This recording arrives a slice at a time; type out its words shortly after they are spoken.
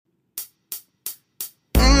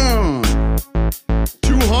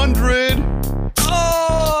200.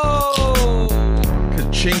 Oh!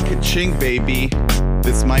 Ka-ching, ka-ching, baby.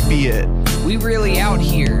 This might be it. We really out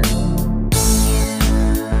here.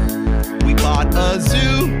 We bought a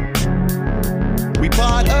zoo. We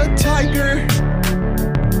bought a tiger.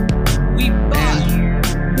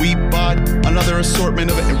 We bought another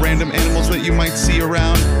assortment of random animals that you might see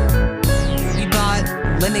around. We bought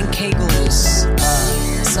Lennon Kegel's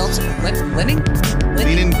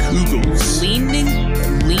Leanin' Kugels.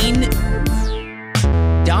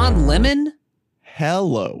 Don Lemon?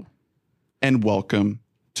 Hello and welcome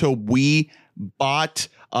to We Bought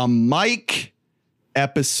a Mic,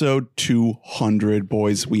 episode 200,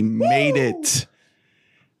 boys. We made it.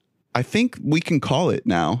 I think we can call it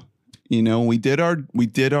now. You know, we did our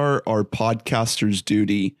podcaster's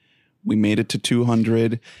duty. We made it to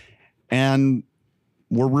 200 and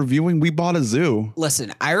we're reviewing We Bought a Zoo.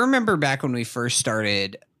 Listen, I remember back when we first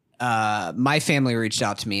started, my family reached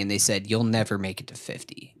out to me and they said, you'll never make it to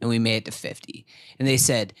 50. And we made it to 50. And they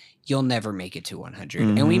said, you'll never make it to 100.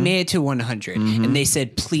 Mm-hmm. And we made it to 100. Mm-hmm. And they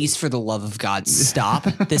said, please, for the love of God, stop.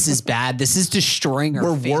 This is bad. This is destroying our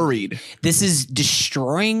family. We're worried. This is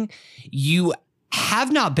destroying you.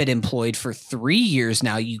 Have not been employed for 3 years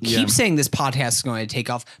now. You keep saying this podcast is going to take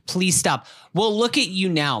off. Please stop. Well, look at you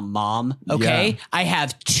now, Mom. Okay. Yeah. I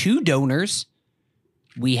have 2 donors.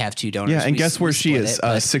 We have 2 donors. Yeah. And guess where she is?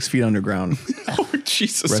 6 feet underground. Oh,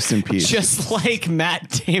 Jesus. Rest in peace. Just like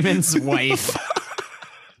Matt Damon's wife.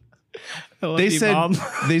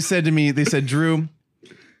 They said to me, Drew,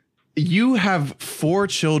 you have 4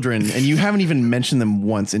 children and you haven't even mentioned them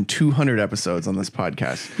once in 200 episodes on this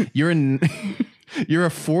podcast. You're a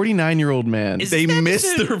 49-year-old man. They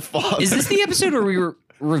missed their father. Is this the episode where we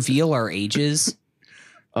reveal our ages?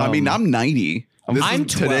 I mean, I'm 90. I'm 12.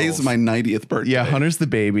 Today's my 90th birthday. Yeah, Hunter's the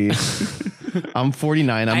baby. I'm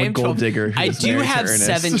 49. I'm a gold digger. I do have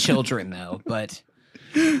 7 children, though, but...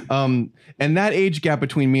 And that age gap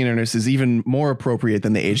between me and Ernest is even more appropriate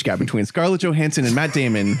than the age gap between Scarlett Johansson and Matt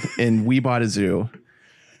Damon in We Bought a Zoo.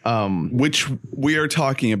 Which we are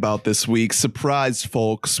talking about this week. Surprise,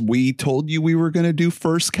 folks. We told you we were going to do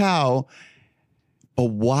First Cow, but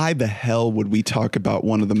why the hell would we talk about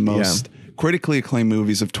one of the most critically acclaimed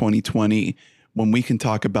movies of 2020 when we can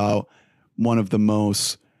talk about one of the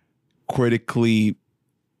most critically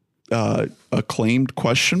acclaimed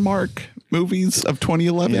movies of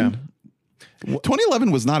 2011? Yeah.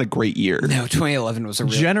 2011 was not a great year. No, 2011 was a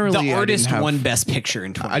real... Generally, the artist won Best Picture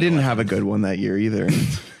in 2011. I didn't have a good one that year either.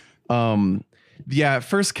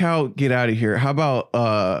 First Cow, get out of here. How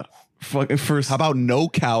about first? How about no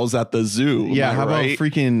cows at the zoo? Yeah, how about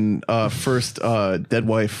freaking first dead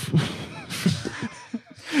wife?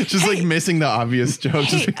 Just like missing the obvious joke.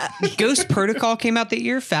 Hey, Ghost Protocol came out that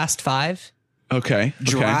year. Fast 5. Okay.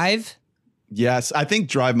 Drive. Yes, I think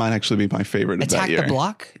Drive might actually be my favorite of that year. Attack the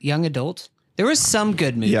Block, Young Adult. There was some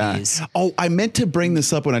good movies. Yeah. Oh, I meant to bring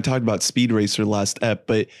this up when I talked about Speed Racer last ep,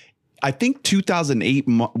 but I think 2008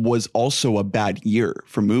 was also a bad year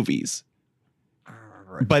for movies.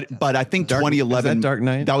 But I think 2011. Is that Dark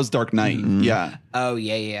Knight? That was Dark Knight. Mm-hmm. Yeah. Oh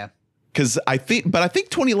yeah. Because I think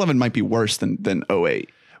 2011 might be worse than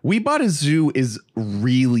 08. We Bought a Zoo is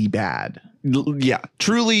really bad. Yeah,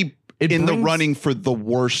 truly. The running for the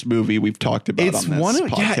worst movie we've talked about on this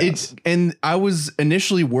podcast. And I was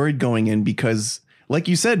initially worried going in because, like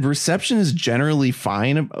you said, reception is generally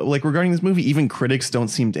fine. Like regarding this movie, even critics don't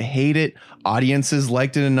seem to hate it. Audiences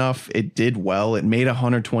liked it enough. It did well. It made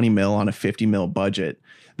 $120 million on a $50 million budget.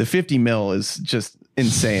 The $50 million is just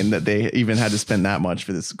insane that they even had to spend that much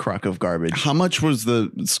for this crock of garbage. How much was the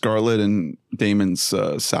Scarlett and Damon's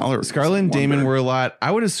salary? Scarlett and Damon were a lot. I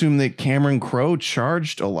would assume that Cameron Crowe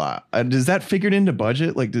charged a lot. Does that figured into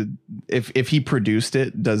budget? Like, if he produced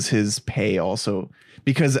it, does his pay also?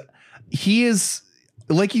 Because he is,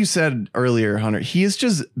 like you said earlier, Hunter, he has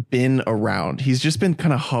just been around. He's just been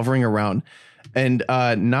kind of hovering around. And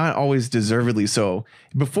not always deservedly so.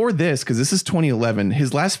 Before this, because this is 2011,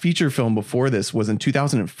 his last feature film before this was in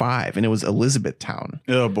 2005, and it was Elizabethtown.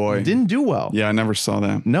 Oh, boy. It didn't do well. Yeah, I never saw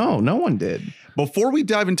that. No one did. Before we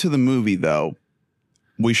dive into the movie, though,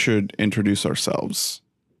 we should introduce ourselves.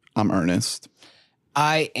 I'm Ernest.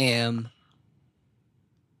 I am...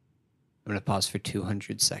 I'm going to pause for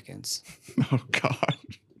 200 seconds. Oh, God.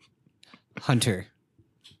 Hunter.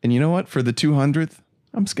 And you know what? For the 200th,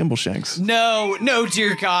 I'm Skimbleshanks. No,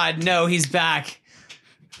 dear God. No, he's back.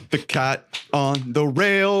 The cat on the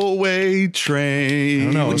railway train. I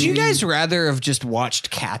don't know. Would you guys rather have just watched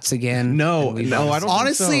Cats again? No, I don't.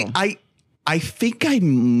 Honestly, think so. I think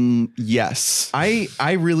yes.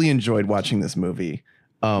 I really enjoyed watching this movie.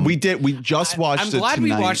 We did. We just watched it. I'm glad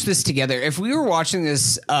tonight. we watched this together. If we were watching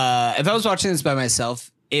this, if I was watching this by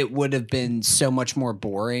myself, it would have been so much more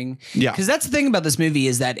boring. Yeah. Because that's the thing about this movie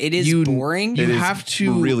is that it is boring. You It is have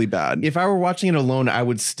to really bad. If I were watching it alone, I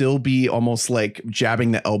would still be almost like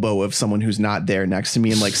jabbing the elbow of someone who's not there next to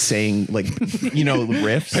me and like saying like,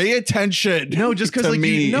 riffs. Pay attention. No, just because to like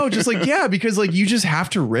me. because like you just have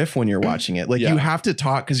to riff when you're watching it. Like Yeah. you have to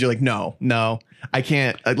talk because you're like, no, I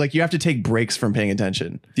can't. Like you have to take breaks from paying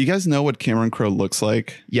attention. Do you guys know what Cameron Crowe looks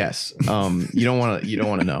like? Yes. You don't want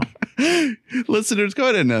to know. Listeners, go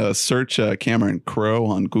ahead and search Cameron Crowe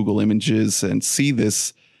on Google Images and see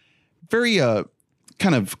this very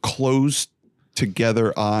kind of close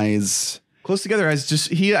together eyes. Close together as just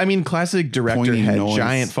classic director Pointy head, noise.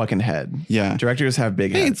 giant fucking head. Yeah. Directors have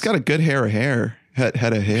big Hey, heads. it's got a good head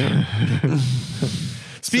of hair.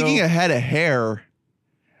 Speaking So- of head of hair,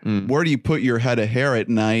 where do you put your head of hair at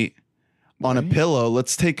night? On a pillow.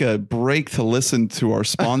 Let's take a break to listen to our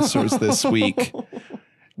sponsors this week,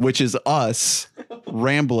 which is us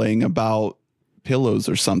rambling about pillows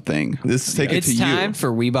or something. Let's take it It's to time you.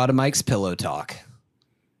 for We Bought a Mike's Pillow Talk.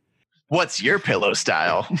 What's your pillow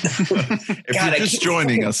style? If you're just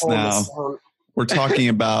joining us now, we're talking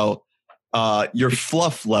about your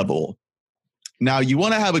fluff level. Now, you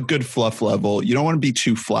want to have a good fluff level. You don't want to be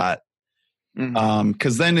too flat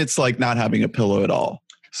because then it's like not having a pillow at all.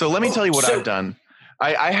 So let me tell you what I've done.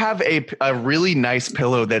 I have a really nice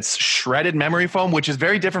pillow that's shredded memory foam, which is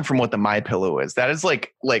very different from what the My Pillow is. That is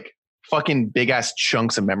like fucking big ass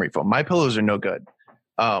chunks of memory foam. My pillows are no good.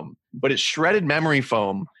 But it's shredded memory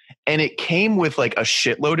foam, and it came with like a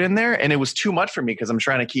shitload in there, and it was too much for me because I'm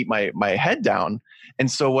trying to keep my head down. And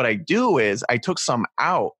so what I do is I took some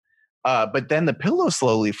out, but then the pillow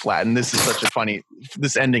slowly flattened. This is such a funny.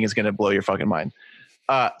 This ending is gonna blow your fucking mind.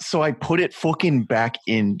 So I put it fucking back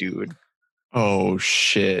in, dude. Oh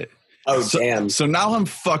shit. Oh, damn. So now I'm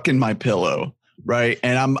fucking my pillow, right?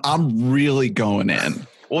 And I'm really going in.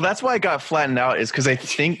 Well, that's why I got flattened out is because I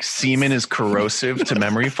think semen is corrosive to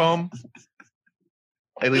memory foam.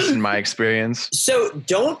 At least in my experience. So I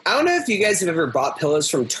don't know if you guys have ever bought pillows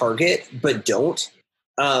from Target, but don't.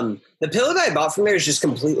 The pillow that I bought from there is just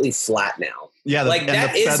completely flat now. Yeah,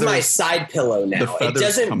 That is my side pillow now. The feathers It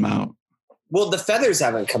doesn't come out. Well, the feathers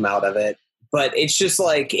haven't come out of it, but it's just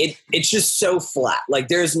like it's just so flat. Like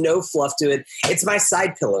there's no fluff to it. It's my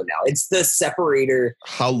side pillow now. It's the separator.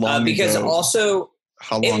 How long? Because ago? also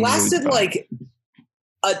How long it ago lasted you got it?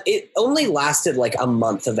 it only lasted like a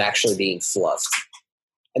month of actually being fluffed.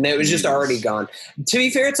 And then it was just already gone. To be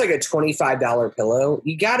fair, it's like a $25 pillow.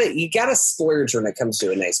 You gotta splurge when it comes to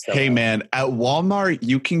a nice pillow. Hey man, at Walmart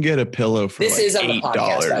you can get a pillow for This like is on the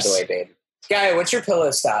podcast, by the way, babe. Guy, what's your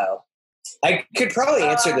pillow style? I could probably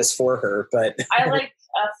answer this for her, but I like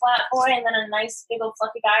a flat boy and then a nice big old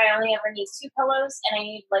fluffy guy. I only ever need 2 pillows, and I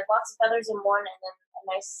need like lots of feathers in one, and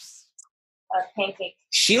then a nice pancake.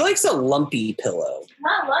 she likes a lumpy pillow.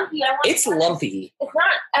 Not lumpy. It's lumpy. It's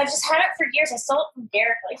not. I just had it for years. I stole it from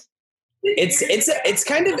Derek. Like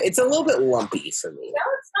It's a little bit lumpy for me. No,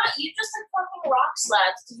 it's not. You just like fucking rock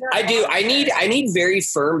slides. 'Cause you're a I do. monster. I need very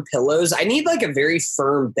firm pillows. I need like a very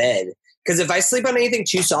firm bed. Because if I sleep on anything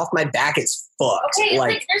too soft, my back is fucked. Okay,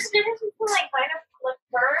 Like, like there's a difference between like kind of like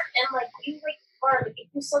firm and like you like hard. Like if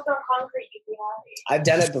you slept on concrete, you'd be happy. I've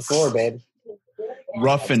done it before, babe.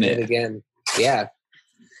 roughing Do it it. again. Yeah.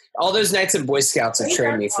 All those nights of Boy Scouts have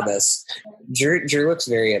trained me for this. Drew looks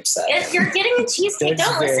very upset. If you're getting a cheesecake, Drew's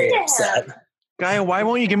don't listen very to him. upset. Guy, why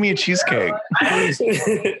won't you give me a cheesecake?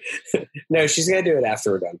 No, she's gonna do it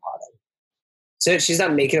after we're done potting. So she's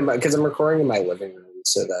not making them because I'm recording in my living room.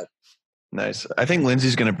 So that Nice. I think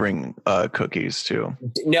Lindsay's going to bring cookies too.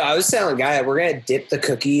 no, I was telling Guy we're gonna dip the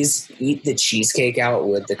cookies, eat the cheesecake out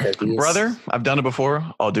with the cookies. Brother, I've done it before.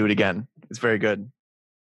 I'll do it again. It's very good.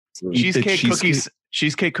 Eat the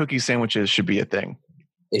Cheesecake cookie sandwiches should be a thing.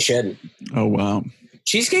 They should. Oh wow.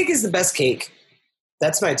 Cheesecake is the best cake.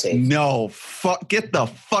 That's my take. No, fuck! Get the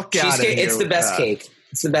fuck out of Cheesecake, here. it's the with best that. cake.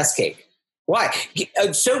 It's the best cake. Why?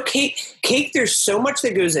 So cake, there's so much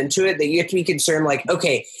that goes into it that you have to be concerned, like,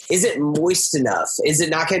 okay, is it moist enough? Is it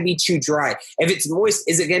not going to be too dry? If it's moist,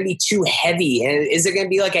 is it going to be too heavy? And is it going to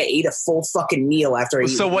be like I ate a full fucking meal after I eat?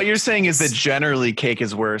 So what you're saying is that generally cake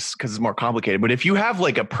is worse because it's more complicated. But if you have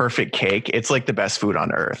like a perfect cake, it's like the best food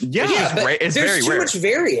on earth. Yeah. Yeah, but It's there's very too rare. much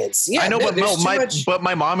variance. Yeah, I know, but there's too much. but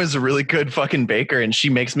my mom is a really good fucking baker, and she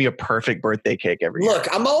makes me a perfect birthday cake every year.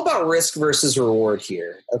 Look, I'm all about risk versus reward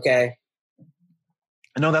here. Okay,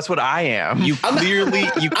 No, that's what I am. You I'm clearly,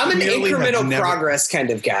 I'm an clearly have incremental never- progress kind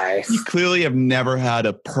of guy. You clearly have never had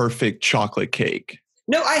a perfect chocolate cake.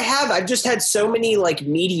 No, I have. I've just had so many like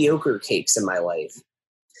mediocre cakes in my life.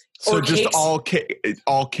 So Or just cakes. all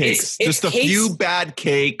cakes. It's Just a cakes. few bad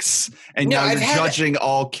cakes, and No, now I've you're had- judging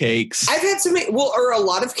all cakes. I've had so many, or a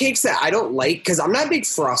lot of cakes that I don't like because I'm not a big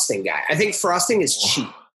frosting guy. I think frosting is cheap.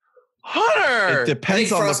 Hunter. It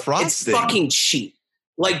depends on the It's frosting. fucking cheap.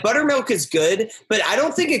 Like buttermilk is good, but I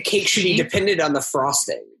don't think a cake should be Cheap? dependent on the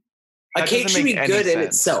frosting. A That cake doesn't should be make any good in sense.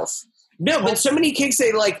 itself. No, but so many cakes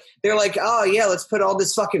they're like, oh yeah, let's put all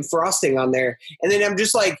this fucking frosting on there, and then I'm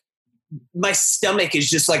just like, my stomach is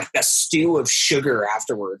just like a stew of sugar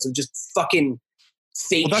afterwards. I'm just fucking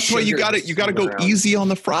fake. Well, that's why you sugar got to go around. easy on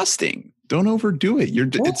the frosting. Don't overdo it.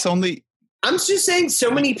 It's only I'm just saying,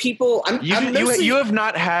 so many people. You have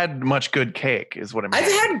not had much good cake, is what I mean.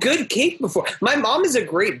 I've had good cake before. My mom is a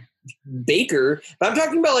great baker, but I'm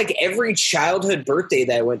talking about like every childhood birthday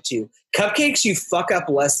that I went to. Cupcakes, you fuck up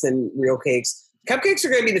less than real cakes. Cupcakes are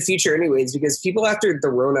going to be the future anyways, because people after the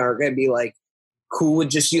Rona are going to be like cool with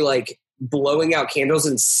just you like blowing out candles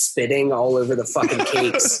and spitting all over the fucking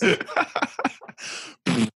cakes.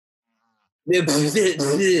 They'll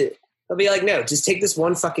be like, no, just take this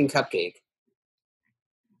one fucking cupcake.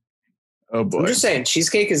 Oh boy. I'm just saying,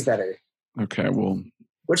 cheesecake is better. Okay, well,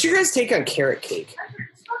 What's your guys' take on carrot cake?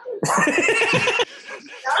 God,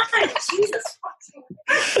 Jesus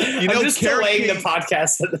fucking. you know, I'm just carrot delaying cake, the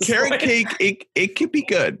podcast at this carrot point. cake, it could be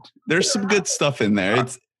good. There's some good stuff in there.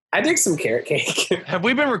 It's I dig some carrot cake. Have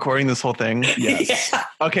we been recording this whole thing? yes. Yeah.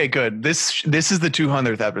 Okay, good. This is the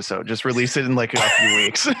 200th episode. Just release it in like a few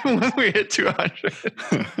weeks when we hit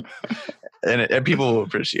 200, and people will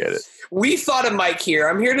appreciate it. We fought a mic here.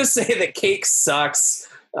 I'm here to say that cake sucks.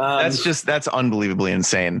 That's unbelievably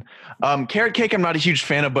insane. Carrot cake, I'm not a huge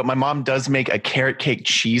fan of, but my mom does make a carrot cake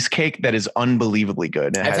cheesecake that is unbelievably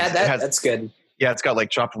good. I've had that. That's good. Yeah, it's got like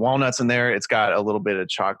chopped walnuts in there. It's got a little bit of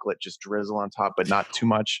chocolate just drizzle on top, but not too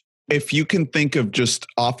much. If you can think of just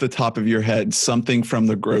off the top of your head something from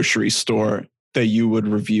the grocery store that you would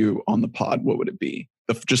review on the pod, what would it be?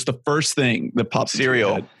 Just the first thing that pops into your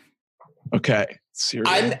Cereal. head. Okay,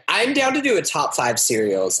 cereal. I'm down to do a top 5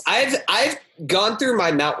 cereals. I've gone through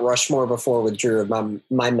my Mount Rushmore before with Drew.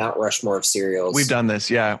 My Mount Rushmore of cereals. We've done this.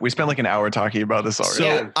 Yeah, we spent like an hour talking about this already.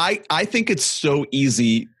 So Yeah. I think it's so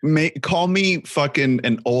easy. Call me fucking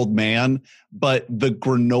an old man, but the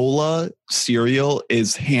granola cereal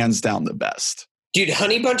is hands down the best. Dude,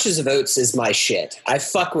 Honey Bunches of Oats is my shit. I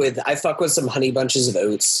fuck with some Honey Bunches of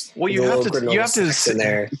Oats. Well, you The have little to granola snacks in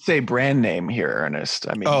there. say brand name here, Ernest.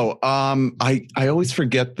 I mean, I always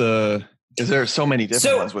forget the. because there are so many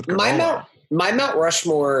different ones with granola. my Mount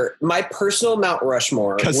Rushmore, my personal Mount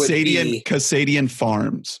Rushmore would be, Casadian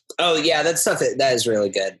Farms. oh yeah, that stuff that is really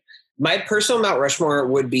good. My personal Mount Rushmore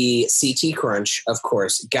would be CT Crunch, of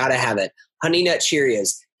course, gotta have it. Honey Nut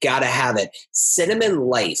Cheerios, gotta have it. Cinnamon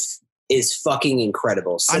Life is fucking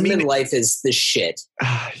incredible. Cinnamon Life is the shit.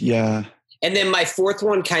 Yeah. And then my fourth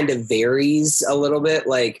one kind of varies a little bit.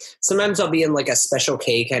 Like sometimes I'll be in like a Special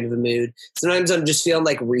K kind of a mood. Sometimes I'm just feeling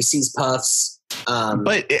like Reese's Puffs.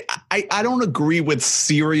 But I don't agree with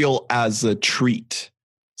cereal as a treat.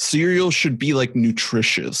 Cereal should be like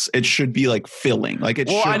nutritious. It should be like filling. Like it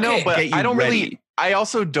Well, should I know, but get you I don't ready. really. I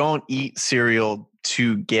also don't eat cereal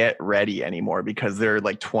to get ready anymore because there are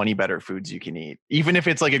like 20 better foods you can eat. Even if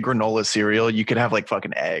it's like a granola cereal, you could have like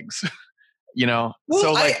fucking eggs. You know, Well,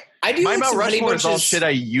 so like I do my like Mount some Honey Rushmore is all Bunches. shit I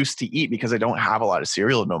used to eat because I don't have a lot of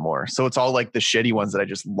cereal no more. So it's all like the shitty ones that I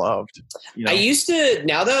just loved. You know? I used to,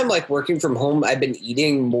 now that I'm like working from home, I've been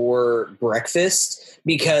eating more breakfast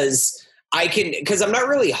because I'm not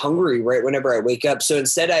really hungry right whenever I wake up. So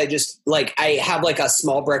instead I just like, I have like a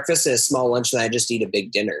small breakfast and a small lunch and I just eat a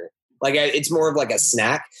big dinner. Like it's more of like a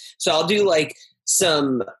snack. So I'll do like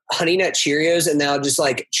some Honey Nut Cheerios and then I'll just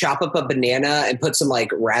like chop up a banana and put some like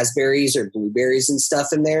raspberries or blueberries and stuff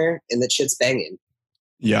in there. And that shit's banging.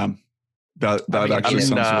 Yeah. That actually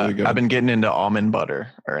sounds really good. I've been getting into almond butter,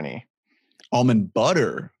 Ernie. Almond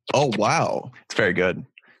butter. Oh wow. It's very good.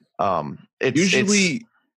 Usually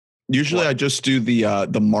I just do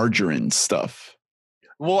the margarine stuff.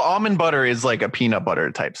 Well, almond butter is like a peanut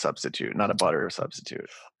butter type substitute, not a butter substitute.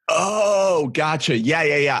 Oh, gotcha.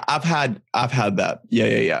 Yeah. I've had that.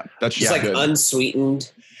 Yeah. That's It's just like good.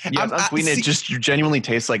 unsweetened. Yeah, it's unsweetened. It just genuinely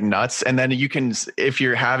tastes like nuts. And then you can, if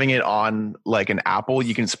you're having it on like an apple,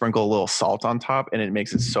 you can sprinkle a little salt on top and it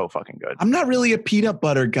makes it so fucking good. I'm not really a peanut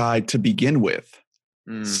butter guy to begin with.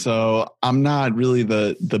 So I'm not really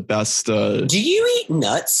the best. Do you eat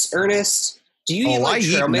nuts, Ernest? Do you eat I like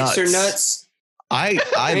eat trail mixer nuts. nuts? I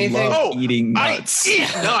Anything? love eating nuts. I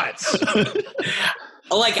eat nuts.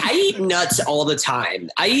 Like I eat nuts all the time.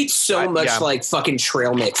 I eat so much yeah. like fucking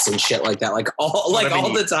trail mix and shit like that. Like all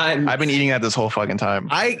the time. I've been eating that this whole fucking time.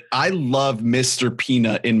 I love Mr.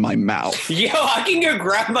 Peanut in my mouth. Yo, I can go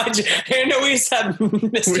grab my. I know we just have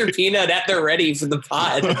Mr. Peanut at the ready for the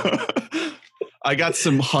pod. I got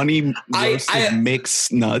some honey roasted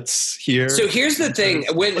mixed nuts here. So here's the thing: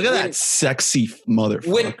 look at that sexy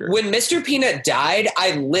motherfucker. When Mr. Peanut died,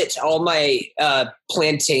 I lit all my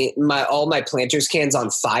all my Planters cans on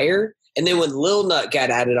fire, and then when Lil Nut got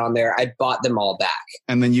added on there, I bought them all back.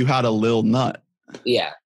 And then you had a Lil Nut.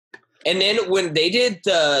 Yeah. And then when they did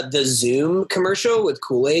the Zoom commercial with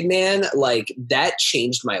Kool-Aid Man, like that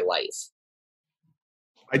changed my life.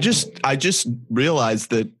 I just realized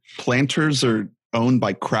that Planters are owned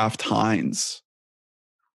by Kraft Heinz.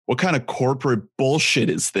 What kind of corporate bullshit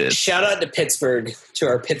is this? Shout out to Pittsburgh, to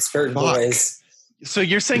our Pittsburgh boys. So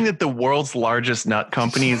you're saying that the world's largest nut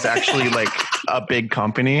company is actually like a big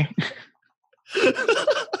company?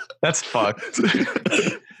 That's fucked.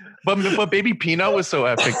 But Baby Peanut was so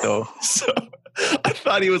epic though. So I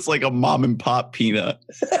thought he was like a mom and pop peanut.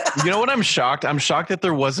 You know what? I'm shocked. I'm shocked that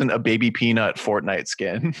there wasn't a Baby Peanut Fortnite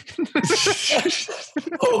skin.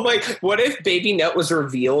 Oh my! What if Baby Nut was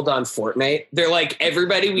revealed on Fortnite? They're like,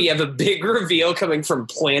 everybody, we have a big reveal coming from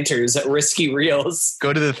Planters at Risky Reels.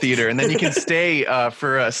 Go to the theater, and then you can stay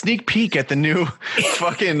for a sneak peek at the new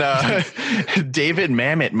fucking David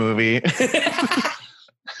Mamet movie.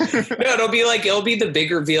 No, it'll be the big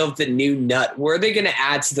reveal of the new nut. Where are they going to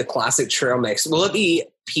add to the classic trail mix? Will it be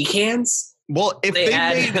pecans? Well, if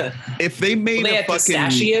they made a fucking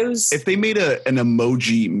pistachios, if they made an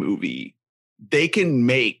emoji movie, they can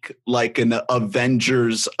make like an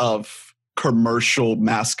Avengers of commercial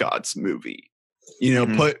mascots movie. You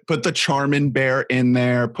know, put the Charmin Bear in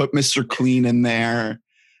there, put Mr. Clean in there,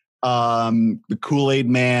 the Kool-Aid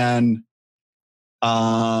Man.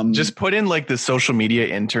 Just put in like the social media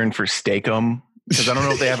intern for Steakum, because I don't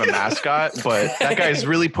know if they have a mascot, but that guy's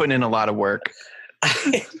really putting in a lot of work.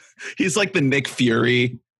 He's like the Nick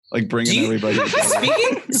Fury, like bringing everybody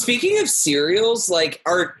together. Speaking of cereals, like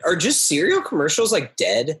are just cereal commercials like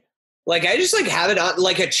dead? Like I just like have it on,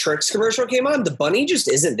 like a Trix commercial came on, the bunny just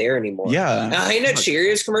isn't there anymore. Yeah, I know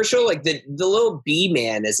Cheerios commercial, like the little bee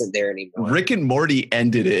man isn't there anymore. Rick and Morty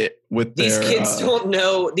ended it with these kids don't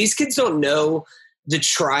know. These kids don't know the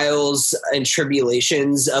trials and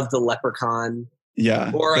tribulations of the leprechaun.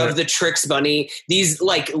 Yeah. Or of the Trix bunny. These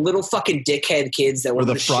like little fucking dickhead kids that want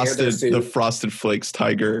to share their food. The Frosted Flakes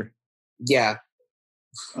tiger. Yeah.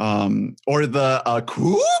 Or the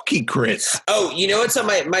Cookie Crisp. Oh, you know what's on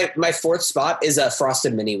my fourth spot is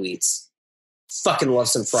Frosted Mini Wheats. Fucking love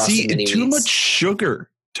some Frosted Mini Wheats. Too much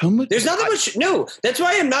sugar. Too much. There's not that much. No, that's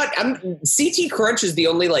why I'm CT Crunch is the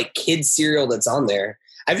only like kid cereal that's on there.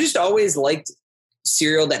 I've just always liked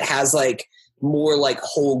cereal that has like more like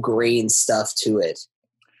whole grain stuff to it.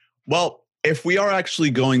 Well, if we are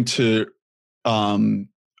actually going to,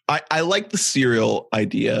 I like the cereal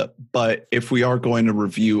idea, but if we are going to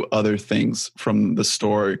review other things from the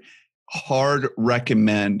store, hard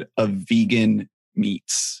recommend a vegan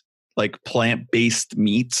meats, like plant-based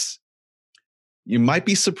meats. You might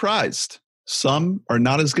be surprised. Some are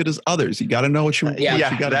not as good as others. You got to know what you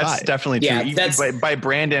that's buy. Definitely true. Yeah, that's by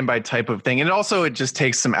brand and by type of thing. And also it just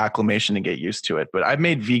takes some acclimation to get used to it. But I've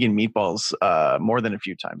made vegan meatballs more than a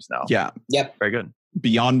few times now. Yeah. Yep. Very good.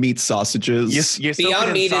 Beyond Meat sausages.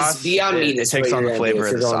 Beyond Meat it takes on the flavor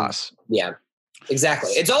of the sauce. Yeah,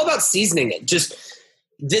 exactly. It's all about seasoning it.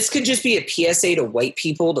 This could just be a PSA to white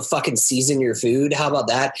people to fucking season your food. How about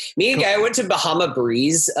that? Me and Guy went to Bahama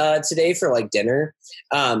Breeze today for like dinner.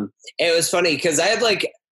 It was funny because I had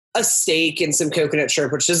like a steak and some coconut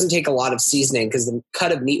shrimp, which doesn't take a lot of seasoning because the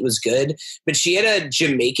cut of meat was good. But she had a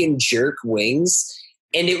Jamaican jerk wings,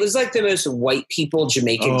 and it was like the most white people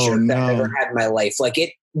Jamaican jerk that I've ever had in my life. Like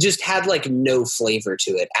it just had like no flavor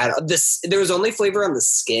to it. There was only flavor on the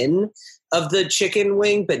skin of the chicken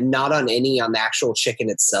wing, but not on the actual chicken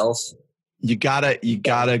itself. You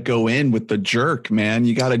gotta go in with the jerk, man.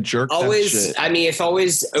 You gotta jerk always. That shit. I mean, if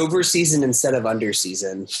always over seasoned instead of under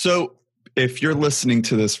seasoned. So if you're listening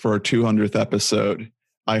to this for our 200th episode,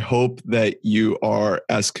 I hope that you are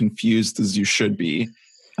as confused as you should be.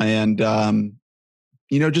 And,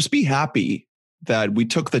 just be happy that we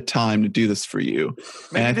took the time to do this for you.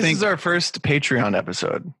 Maybe and this is our first Patreon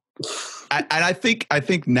episode. I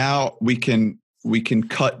think now we can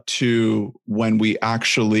cut to when we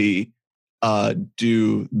actually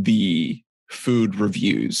do the food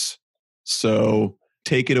reviews. So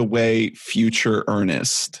take it away, future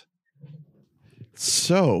Ernest.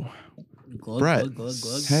 So, Brett,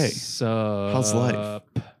 hey, so how's life?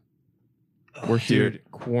 We're here.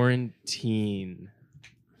 Dude, quarantine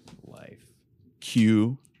life.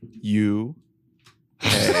 QUAR.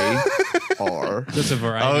 That's a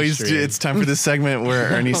variety. Oh, stream. it's time for this segment where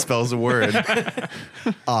Ernie spells a word.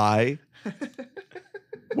 I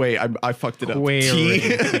fucked it up.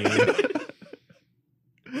 Quarantine.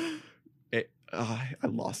 I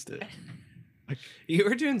lost it. You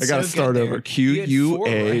were doing. I gotta start over.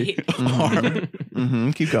 QUAR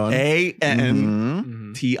Keep going.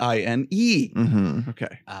 ANTINE. Mm-hmm.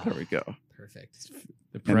 Okay, there we go. Perfect.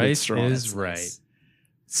 The And price it's strong. is right.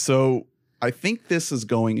 So I think this is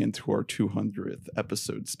going into our 200th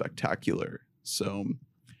episode spectacular. So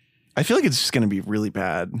I feel like it's just going to be really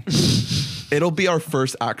bad. it'll be our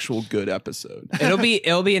first actual good episode. It'll be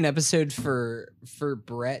an episode for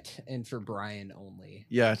Brett and for Brian only.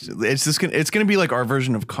 Yeah, it's just gonna be like our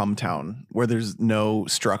version of Cumtown, where there's no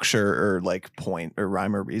structure or like point or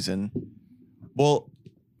rhyme or reason. Well,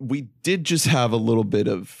 we did just have a little bit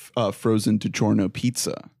of frozen DiGiorno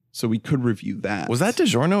pizza, so we could review that. Was that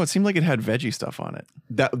DiGiorno? It seemed like it had veggie stuff on it.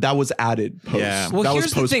 That was added post. Yeah. Well, that here's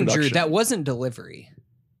was the thing, Drew. post-production. That wasn't delivery.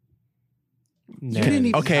 You didn't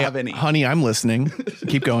even Okay, have any. honey, I'm listening.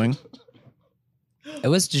 Keep going. It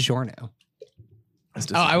was DiGiorno.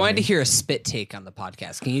 Oh, I wanted to hear a spit take on the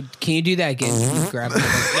podcast. Can you do that again? Can you grab it?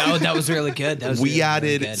 No, that was really good. That was We really,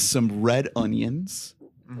 added really good. some red onions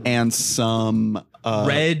and some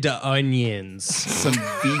Red onions. some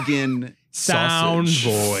vegan Sound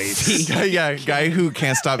sausage. voice. guy who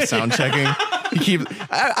can't stop sound checking. He keeps.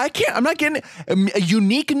 I can't. I'm not getting a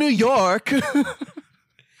unique New York.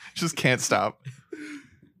 Just can't stop.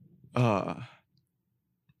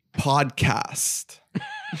 Podcast.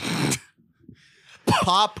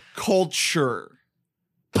 Pop culture.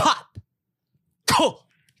 Pop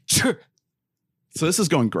culture. So this is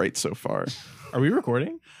going great so far. Are we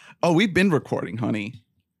recording? Oh, we've been recording, honey.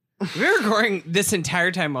 We were recording this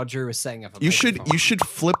entire time while Drew was setting up a You microphone. should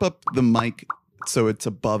flip up the mic so it's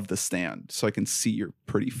above the stand so I can see your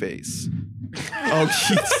pretty face. Oh,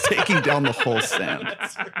 he's taking down the whole stand.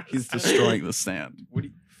 He's destroying the stand. What do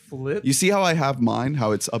you flip? You see how I have mine?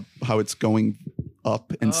 How it's up? How it's going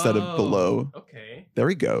up instead of below? Okay. There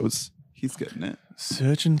he goes. He's getting it.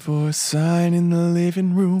 Searching for a sign in the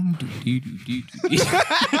living room.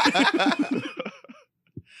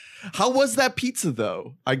 How was that pizza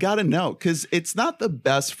though? I gotta know because it's not the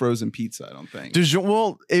best frozen pizza. I don't think.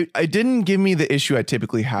 It didn't give me the issue I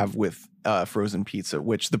typically have with frozen pizza,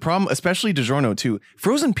 which the problem, especially DiGiorno too.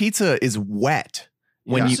 Frozen pizza is wet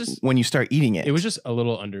when Yeah. when you start eating it. It was just a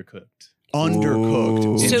little undercooked. Undercooked.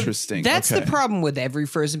 Ooh. So Interesting. That's Okay. the problem with every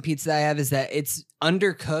frozen pizza that I have is that it's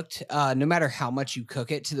undercooked. No matter how much you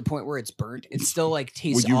cook it to the point where it's burnt, it still like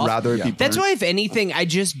tastes Would you off. rather it be? That's burnt? why, if anything, I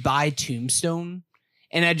just buy Tombstone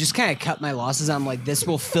and I just kind of cut my losses. I'm like, this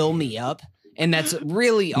will fill me up. And that's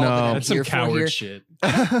really all No. that I'm That's some here for here. coward shit.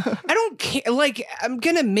 I don't care. Like, I'm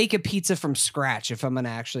gonna make a pizza from scratch if I'm gonna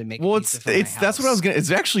actually make. Well, a pizza from my that's what I was house. gonna.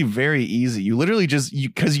 It's actually very easy. You literally just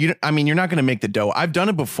because you're not gonna make the dough. I've done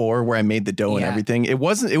it before where I made the dough and Yeah. everything. It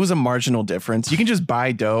was a marginal difference. You can just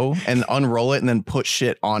buy dough and unroll it and then put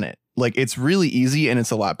shit on it. Like it's really easy and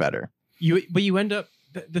it's a lot better. But you end up.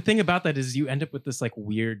 The thing about that is you end up with this like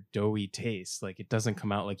weird doughy taste. Like it doesn't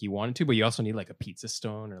come out like you want it to, but you also need like a pizza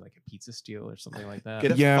stone or like a pizza steel or something like that.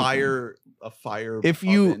 Get a Yeah. fire. If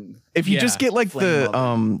you- oven. If you Yeah. just get like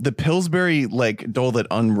Flame the Pillsbury like dough that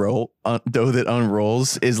unrolls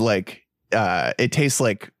is like it tastes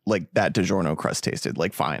like that DiGiorno crust tasted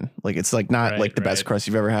like fine. Like it's like not Right, like the best right. crust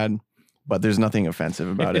you've ever had, but there's nothing offensive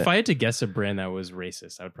about If it. I had to guess a brand that was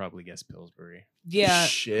racist, I would probably guess Pillsbury. Yeah.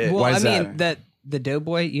 Shit. Well, Why I is mean that the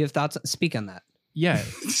Doughboy. You have thoughts? Speak on that. Yeah.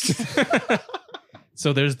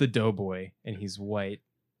 So there's the Doughboy, and he's white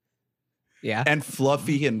Yeah. And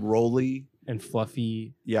fluffy and rolly. and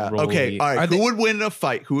fluffy. Yeah. rolly. Okay. All Are right. they- Who would win in a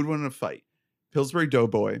fight? Who would win in a fight? Pillsbury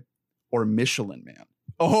Doughboy or Michelin Man?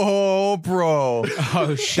 Oh, bro,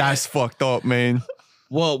 Oh shit. that's fucked up, man.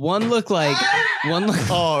 Well, one looked like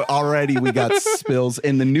Oh, already we got spills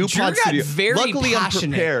in the new Drew pod got studio. very Luckily,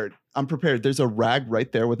 passionate. I'm prepared. There's a rag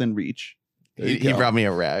right there within reach. There you He go. brought me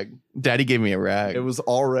a rag. Daddy gave me a rag. It was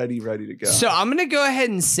already ready to go. So I'm gonna go ahead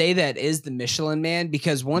and say that is the Michelin Man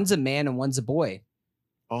because one's a man and one's a boy.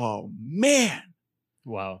 oh man,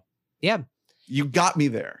 Wow. you got me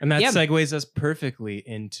there. And that Yeah. segues us perfectly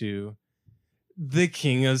into the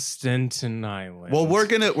King of Staten Island. Well, we're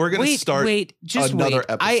gonna start. Wait, just another wait.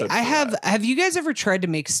 episode I for have. that. Have you guys ever tried to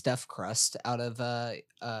make stuffed crust out of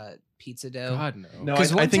pizza dough? God no. no,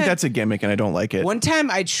 'Cause I one think time- that's a gimmick, and I don't like it. One time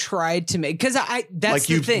I tried to make because that's like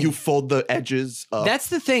the thing. you fold the edges up. That's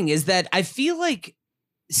the thing is that I feel like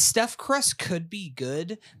stuffed crust could be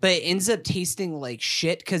good, but it ends up tasting like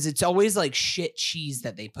shit because it's always like shit cheese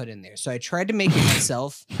that they put in there. So I tried to make it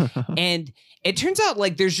myself, and it turns out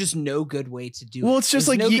like there's just no good way to do it. Well, it's just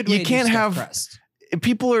There's like no you good way to do can't stuffed have. crust.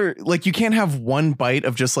 People are like, you can't have one bite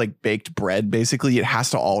of just like baked bread. Basically, it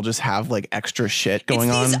has to all just have like extra shit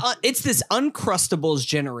going on. It's this Uncrustables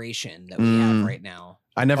generation that we have right now.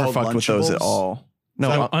 I never Oh, fucked with those at Lunchables? all. No,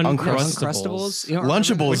 So Uncrustables. Uncrustables. You don't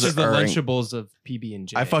remember Lunchables Which is the are- Lunchables of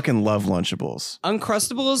PB&J. I fucking love Lunchables.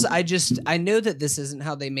 Uncrustables, I know that this isn't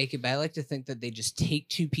how they make it, but I like to think that they just take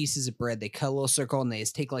 2 pieces of bread, they cut a little circle, and they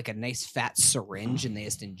just take like a nice fat syringe and they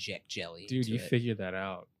just inject jelly. Dude, into you it. figured that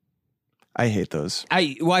out. I hate those.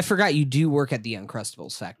 I forgot you do work at the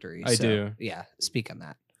Uncrustables factory. I so, do. Yeah, speak on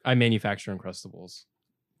that. I manufacture Uncrustables.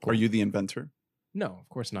 Are you the inventor? No, of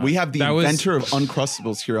course not. We have the That was- inventor of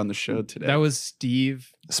Uncrustables here on the show today. That was Steve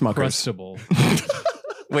Smuckers. Crustable.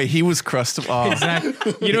 Wait, he was Crustable. Oh,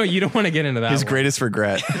 Exactly. You don't want to get into that. his one. greatest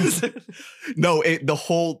regret. No, the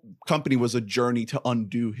whole company was a journey to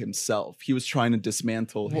undo himself. He was trying to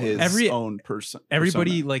dismantle Well, his own person.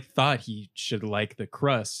 Everybody persona. like thought he should like the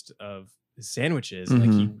crust of his sandwiches.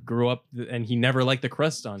 Like he grew up and he never liked the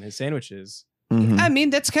crust on his sandwiches. Mhm. I mean,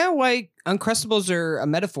 that's kind of why Uncrustables are a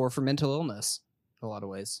metaphor for mental illness in a lot of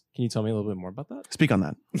ways. Can you tell me a little bit more about that? Speak on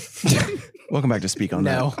that. Welcome back to Speak on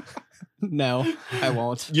No, That. no, I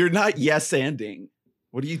won't. You're not yes-anding.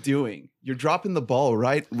 What are you doing? You're dropping the ball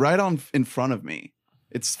right on in front of me.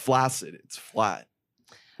 It's flaccid. It's flat.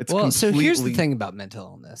 It's Well, so here's the completely- thing about mental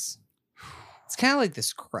illness. It's kind of like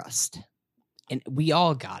this crust, and we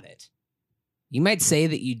all got it. You might say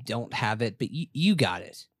that you don't have it, but you got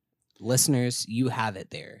it. Listeners, you have it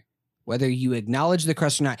there. Whether you acknowledge the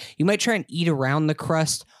crust or not, you might try and eat around the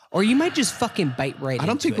crust, or you might just fucking bite right I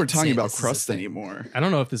don't into think it we're and talking say, about "This is a crust thing." anymore. I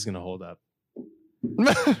don't know if this is gonna hold up.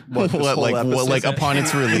 What, this whole episode? like upon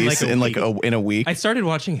its release in a week? I started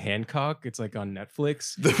watching Hancock. It's like on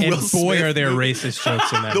Netflix. The and Will boy, Smith are there movie. racist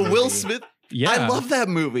jokes in that The movie. Will Smith. Yeah. I love that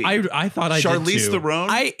movie. I thought I Charlize did too. Theron.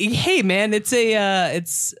 Hey man, it's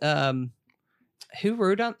who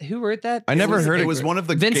wrote that? I never heard it. It Was one of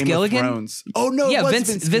the Vince Game Gilligan? of Thrones. Oh no, Yeah, it was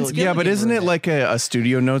Vince Gilligan. yeah, but Gilligan isn't wrote it it. like a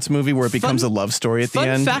Studio Notes movie where it becomes a love story at the Fun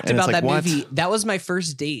end? fact And it's about like, that what? movie, that was my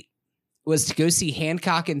first date, was to go see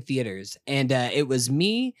Hancock in theaters. And it was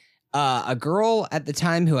me, a girl at the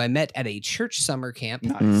time who I met at a church summer camp,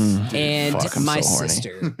 Nice. Mm. and Fuck, I'm my so horny.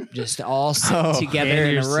 sister, just all sitting Oh, together And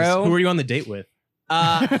in your a sis- row. Who were you on the date with?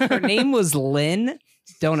 Her name was Lynn.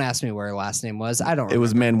 Don't ask me what her last name was. I don't It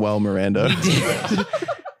was Manuel Miranda.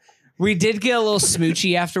 We did get a little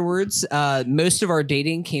smoochy afterwards. Most of our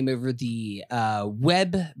dating came over the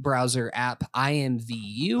web browser app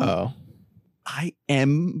IMVU. Oh, I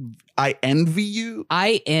envy you.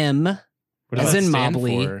 I am. What does As that in stand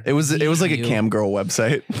Mobley. for? it was like a You. cam girl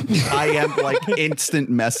website. I am like instant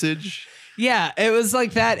message. Yeah, it was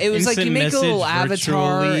like that. It was like you Instant make a little message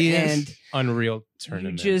avatar virtually and Unreal you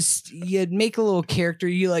Tournament. you'd make a little character.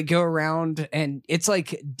 You like go around and it's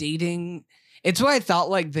like dating. It's what I thought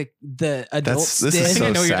like the adults this did. is so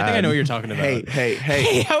I think I know sad. what you're talking about.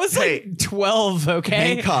 Hey. I was Hey. like 12.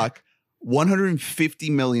 Okay. Hancock, $150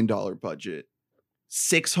 million budget,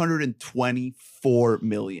 $624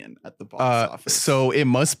 million at the box office. So it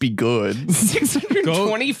must be good.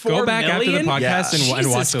 624 Go back after the million? podcast and watch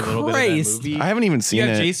Jesus a little bit Christ. of that movie. I haven't even You seen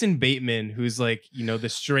have it. Jason Bateman, who's like, the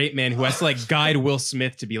straight man who has to like guide Will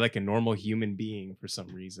Smith to be like a normal human being for some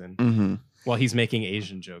reason Mhm. while he's making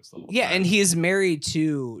Asian jokes the whole Yeah, time. and he is married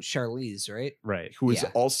to Charlize, right? right, who is yeah.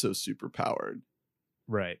 also super powered.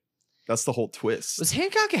 right. That's the whole twist. Was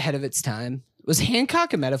Hancock ahead of its time? Was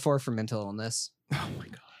Hancock a metaphor for mental illness? Oh my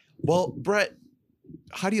god. Well, Brett,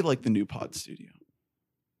 how do you like the new pod studio?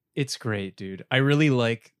 It's great, dude. I really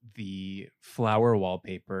like the flower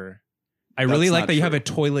wallpaper. I That's really like not that you have true. a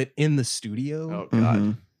toilet in the studio. Oh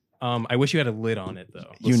God, Mhm. I wish you had a lid on it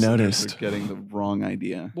though. You Listeners noticed. are getting the wrong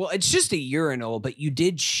idea. Well, it's just a urinal, but you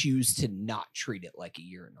did choose to not treat it like a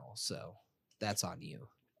urinal, so that's on you.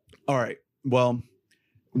 All right. Well,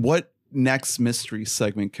 what next mystery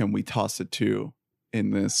segment can we toss it to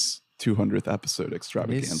in this 200th episode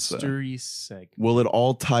extravaganza? Mystery segment. Will it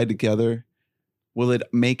all tie together? Will it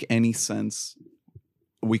make any sense?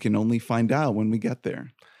 We can only find out when we get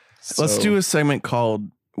there. Let's So- do a segment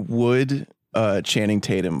called Would Channing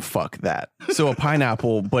Tatum fuck that? So a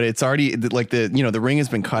pineapple, but it's already like the ring has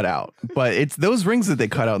been cut out. But it's those rings that they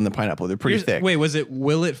cut out in the pineapple, they're pretty thick. Wait,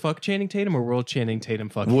 will it fuck Channing Tatum or will Channing Tatum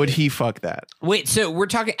fuck Would it? he fuck that? Wait, so we're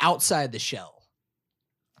talking outside the shell.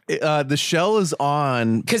 The shell is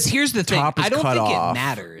on. Because here's the thing. Top is I don't cut think off. it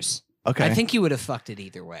matters. Okay. I think he would have fucked it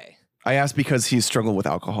either way. I asked because he's struggled with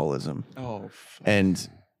alcoholism Oh, and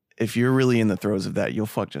if you're really in the throes of that, you'll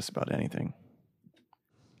fuck just about anything.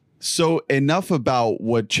 So enough about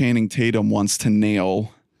what Channing Tatum wants to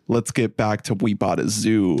nail. Let's get back to We Bought a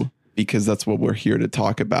Zoo, because that's what we're here to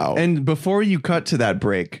talk about. And before you cut to that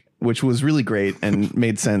break, which was really great and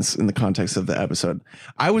made sense in the context of the episode,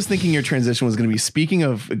 I was thinking your transition was going to be, speaking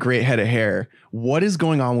of a great head of hair, what is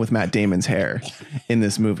going on with Matt Damon's hair in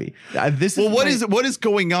this movie? What is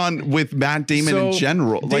going on with Matt Damon in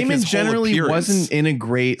general? Damon his whole generally appearance? wasn't in a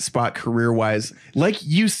great spot career-wise. Like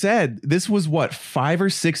you said, this was 5 or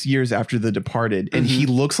 6 years after The Departed, and he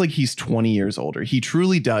looks like he's 20 years older. He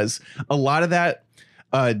truly does. A lot of that,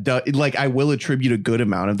 I will attribute a good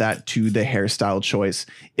amount of that to the hairstyle choice.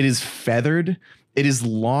 It is feathered. It is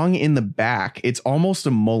long in the back. It's almost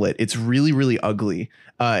a mullet. It's really, really ugly.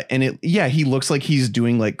 And he looks like he's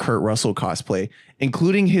doing like Kurt Russell cosplay,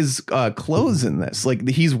 including his clothes in this. Like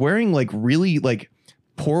he's wearing like really like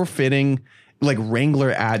poor fitting, like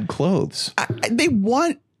Wrangler ad clothes. They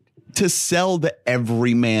want to sell the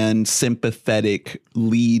everyman sympathetic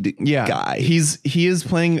lead guy. He is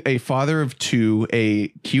playing a father of two, a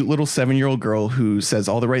cute little 7-year-old girl who says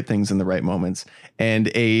all the right things in the right moments, and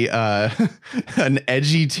an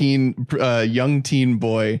edgy young teen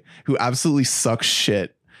boy who absolutely sucks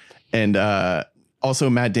shit. And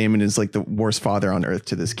also, Matt Damon is like the worst father on earth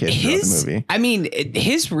to this kid throughout the movie. I mean,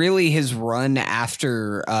 his run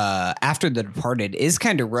after The Departed is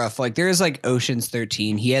kind of rough. Like there's like Ocean's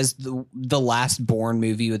 13. He has the Last Born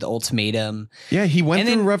movie with Ultimatum. Yeah, he went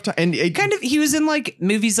through a rough time, and he was in like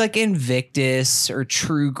movies like Invictus or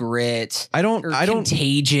True Grit.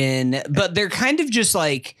 Contagion, but they're kind of just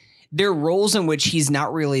like they're roles in which he's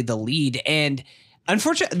not really the lead. And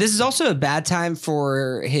unfortunately, this is also a bad time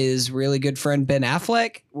for his really good friend Ben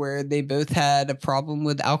Affleck, where they both had a problem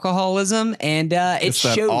with alcoholism, and it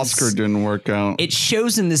shows. That Oscar didn't work out. It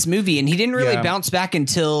shows in this movie, and he didn't really bounce back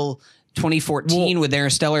until 2014 with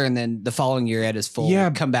Interstellar, and then the following year had his full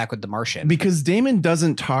comeback with The Martian. Because Damon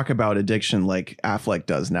doesn't talk about addiction like Affleck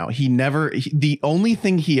does now. The only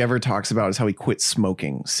thing he ever talks about is how he quit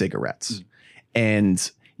smoking cigarettes,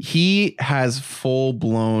 and he has full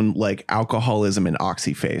blown like alcoholism and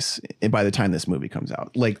oxy face by the time this movie comes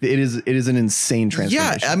out. Like it is an insane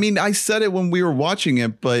transformation. Yeah, I mean, I said it when we were watching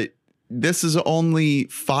it, but this is only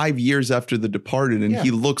 5 years after The Departed, and he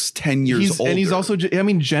looks 10 years older. And he's also, I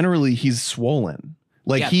mean, generally he's swollen.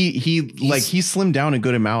 Like he slimmed down a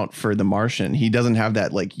good amount for The Martian. He doesn't have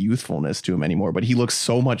that like youthfulness to him anymore, but he looks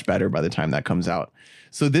so much better by the time that comes out.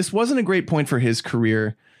 So this wasn't a great point for his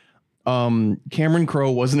career. Cameron Crowe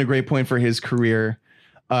wasn't a great point for his career.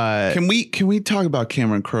 Can we talk about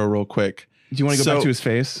Cameron Crowe real quick? Do you want to go back to his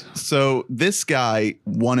face? So this guy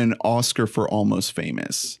won an Oscar for Almost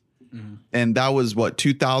Famous, and that was what,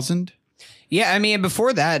 2000? Yeah, I mean,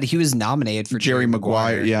 before that, he was nominated for Jerry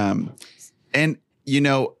Maguire. Yeah, and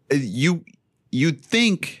you'd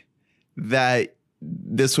think that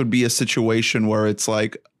this would be a situation where it's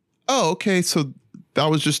like, oh, okay, so that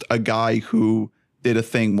was just a guy who did a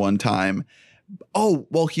thing one time. Oh,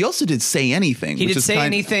 well, he also did Say Anything. He did Say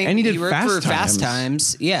Anything. And he did Fast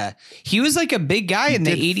Times. Yeah. He was like a big guy in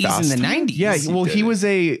the 80s and the 90s. Yeah. Well, he was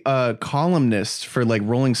a columnist for like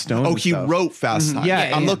Rolling Stone. Oh, he wrote Fast Times.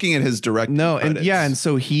 Yeah. I'm looking at his direct. No. credits. And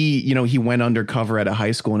so he went undercover at a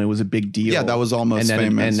high school, and it was a big deal. Yeah. That was Almost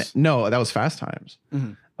Famous. No, that was Fast Times.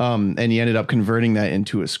 And he ended up converting that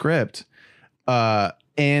into a script.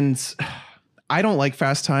 And I don't like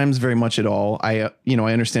Fast Times very much at all. I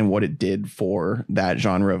understand what it did for that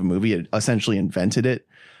genre of movie. It essentially invented it.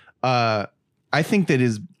 I think that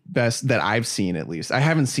his best that I've seen, at least, I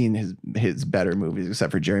haven't seen his better movies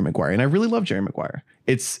except for Jerry Maguire, and I really love Jerry Maguire.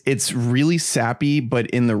 It's really sappy, but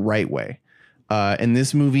in the right way. And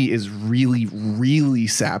this movie is really, really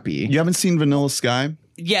sappy. You haven't seen Vanilla Sky?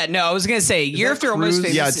 Yeah, no, I was going to say Year After Almost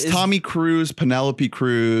Famous. Yeah, it's Tommy Cruise, Penelope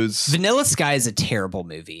Cruz. Vanilla Sky is a terrible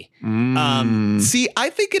movie. See,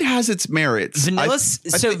 I think it has its merits.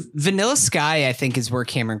 Vanilla Sky, I think, is where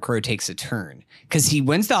Cameron Crowe takes a turn, because he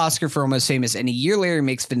wins the Oscar for Almost Famous, and a year later he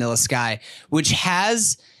makes Vanilla Sky, which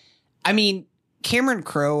has, I mean, Cameron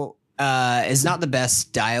Crowe is not the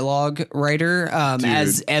best dialogue writer,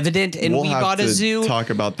 as evident in We Bought a Zoo. Talk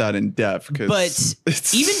about that in depth, but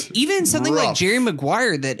even something like Jerry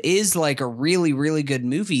Maguire, that is like a really, really good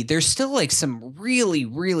movie, there's still like some really,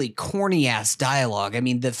 really corny ass dialogue. I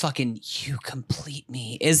mean, the fucking "you complete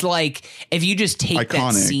me" is like, if you just take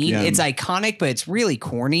that scene, it's iconic, but it's really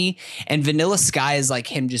corny. And Vanilla Sky is like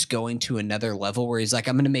him just going to another level where he's like,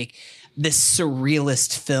 I'm gonna make this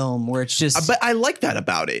surrealist film where it's just. But I like that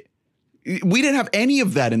about it. We didn't have any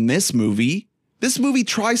of that in this movie. This movie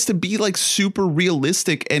tries to be like super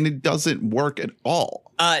realistic, and it doesn't work at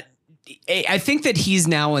all. I think that he's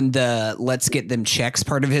now in the let's get them checks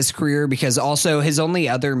part of his career, because also his only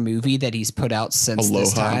other movie that he's put out since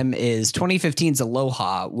this Aloha. time is 2015's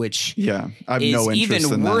Aloha, which Yeah, I have is no interest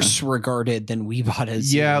even in worse regarded than We Bought a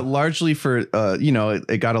Zoo. Yeah, largely for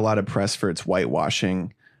it got a lot of press for its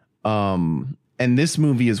whitewashing. And this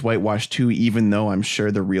movie is whitewashed too, even though I'm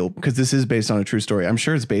sure because this is based on a true story. I'm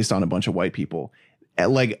sure it's based on a bunch of white people.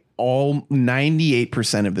 Like all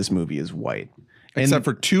 98% of this movie is white. except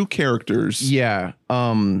for two characters Yeah.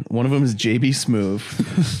 One of them is JB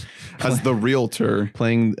Smoove as the realtor.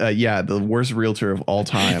 playing the worst realtor of all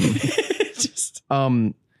time.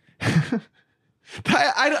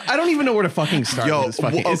 I don't even know where to fucking start. Yo, with this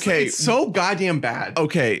fucking, okay. it's so goddamn bad.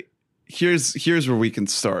 Okay, here's where we can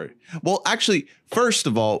start. Well, actually, first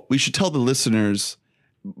of all, we should tell the listeners,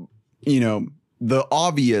 the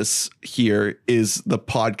obvious here is the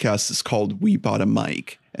podcast is called We Bought a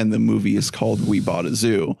Mic and the movie is called We Bought a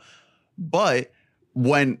Zoo. But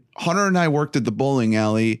when Hunter and I worked at the bowling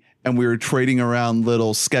alley and we were trading around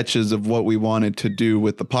little sketches of what we wanted to do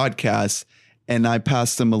with the podcast, and I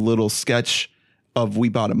passed him a little sketch of We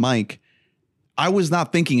Bought a Mic, I was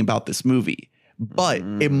not thinking about this movie, but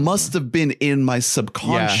it must have been in my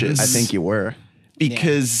subconscious. Yeah, I think you were.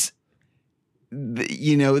 Because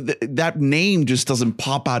that name just doesn't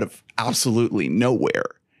pop out of absolutely nowhere.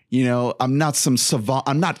 I'm not some savant.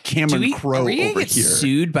 I'm not Cameron Crowe Are we gonna over get here.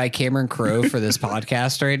 sued by Cameron Crowe for this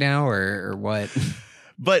podcast right now, or what?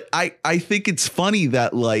 But I think it's funny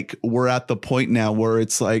that like we're at the point now where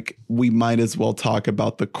it's like we might as well talk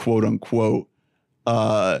about the quote unquote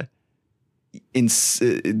in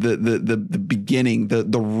the beginning,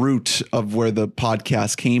 the root of where the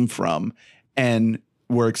podcast came from, and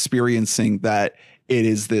we're experiencing that it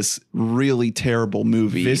is this really terrible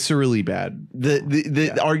movie, Viscerally bad.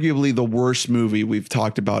 arguably the worst movie we've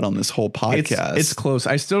talked about on this whole podcast. It's close.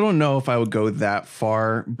 I still don't know if I would go that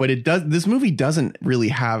far, but it does. This movie doesn't really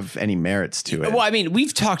have any merits to it. Well, I mean,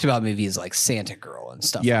 we've talked about movies like Santa Girl and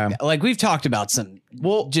stuff. Yeah. like that. Like we've talked about some.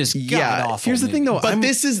 Just yeah, god-awful here's the thing, though. But I'm-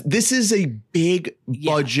 this is a big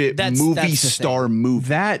budget that's movie the star thing. movie.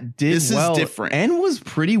 That did This is well different. and was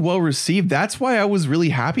pretty well received. That's why I was really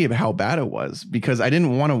happy about how bad it was, because I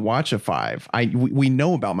didn't want to watch a 5. We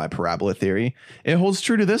know about my parabola theory. It holds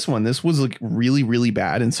true to this one. This was like really, really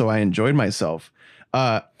bad, and so I enjoyed myself.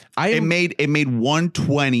 It made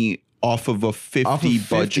 120 off of a 50 off of 50,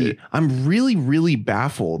 budget. I'm really, really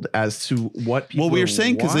baffled as to what people. Well, we are were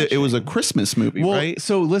saying because it was a watching. Christmas movie, Well, right?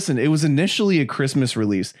 so listen, it was initially a Christmas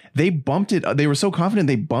release. They bumped it. They were so confident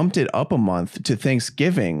they bumped it up a month to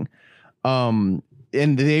Thanksgiving. And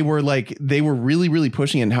they were really, really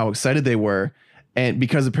pushing it and how excited they were. And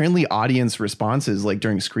because apparently audience responses like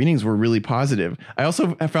during screenings were really positive. I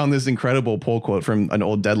also found this incredible poll quote from an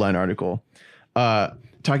old Deadline article,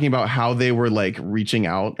 talking about how they were like reaching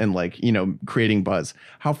out and like, creating buzz.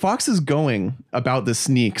 How Fox is going about the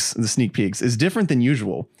sneak peeks is different than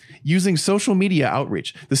usual. Using social media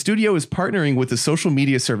outreach, the studio is partnering with the social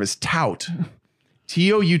media service Tout,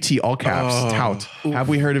 Tout, all caps, Tout. Have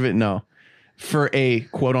we heard of it? No. For a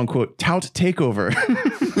quote unquote Tout takeover.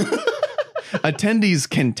 Attendees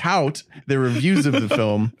can tout their reviews of the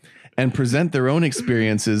film and present their own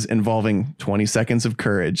experiences involving 20 seconds of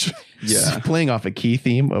courage. Yeah. Playing off a key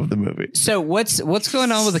theme of the movie. So what's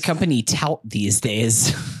going on with the company Tout these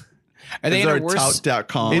days? Are they Is in a there worse?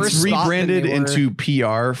 tout.com? Worse It's spot than rebranded they were. into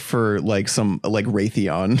PR for like some like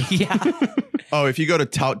Raytheon. Yeah. Oh, if you go to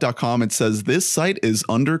tout.com, it says this site is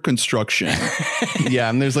under construction. Yeah,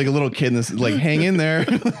 and there's like a little kid in this like hang in there.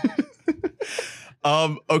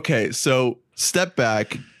 Okay, so step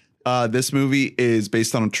back. This movie is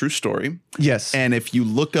based on a true story. Yes. And if you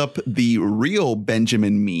look up the real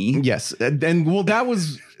Benjamin Mee, Yes. And well, that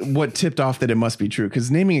was what tipped off that it must be true, because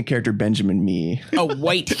naming a character Benjamin Mee. A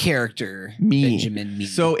white character, Me. Benjamin Mee.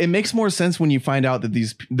 So it makes more sense when you find out that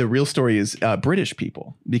the real story is British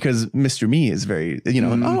people, because Mr. Me is very,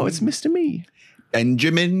 oh, it's Mr. Me.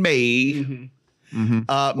 Benjamin Mee.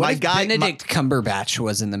 what My if guy, Benedict Cumberbatch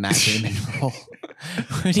was in the Matt Damon role?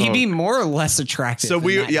 Would he be more or less attractive? so than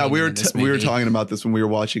we Matt Damon were in this we were movie? talking about this when we were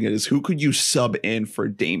watching it. Is who could you sub in for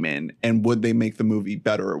Damon, and would they make the movie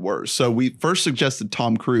better or worse? So we first suggested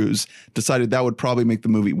Tom Cruise. Decided that would probably make the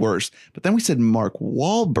movie worse, but then we said Mark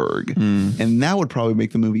Wahlberg, and that would probably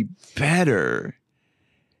make the movie better.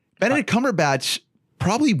 Benedict Cumberbatch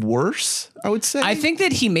probably worse. I would say. I think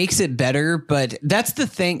that he makes it better, but that's the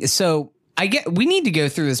thing. So we need to go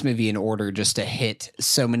through this movie in order just to hit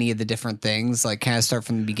so many of the different things, like kind of start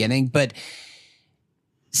from the beginning. But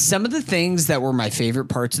some of the things that were my favorite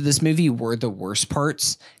parts of this movie were the worst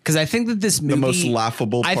parts. Because I think that this movie, The most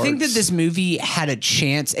laughable I parts. think that this movie had a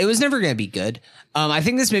chance. It was never going to be good. I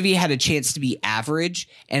think this movie had a chance to be average,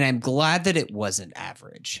 and I'm glad that it wasn't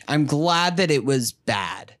average. I'm glad that it was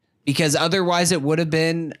bad, because otherwise it would have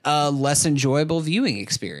been a less enjoyable viewing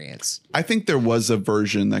experience. I think there was a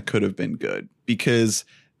version that could have been good, because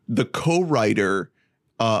the co-writer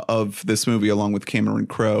of this movie, along with Cameron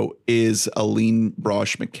Crowe, is Aline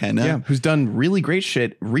Brosh McKenna. Yeah, who's done really great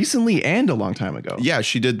shit recently and a long time ago. Yeah,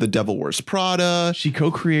 she did The Devil Wears Prada. She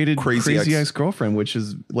co-created Crazy Crazy Ex- Ex-Girlfriend, which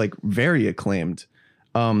is like very acclaimed.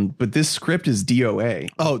 But this script is DOA.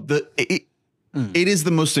 Oh, it is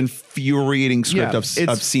the most infuriating script Yeah,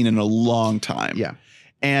 I've seen in a long time. Yeah.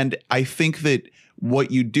 And I think that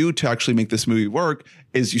what you do to actually make this movie work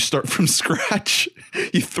is you start from scratch.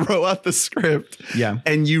 You throw out the script, Yeah.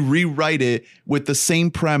 and you rewrite it with the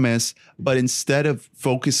same premise, but instead of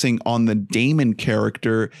focusing on the Damon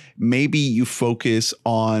character, maybe you focus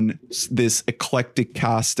on this eclectic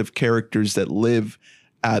cast of characters that live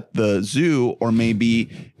at the zoo, or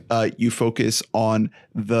maybe you focus on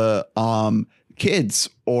the kids,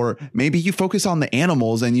 or maybe you focus on the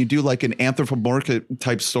animals and you do like an anthropomorphic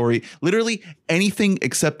type story. Literally anything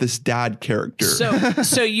except this dad character.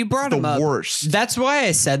 So you brought him the up. worst. That's why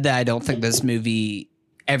I said that I don't think this movie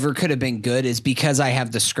ever could have been good, is because I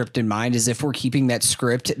have the script in mind. Is if we're keeping that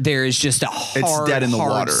script, there is just a hard, dead in the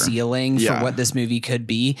hard water. ceiling Yeah. for what this movie could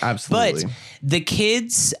be. Absolutely. But the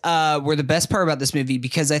kids were the best part about this movie,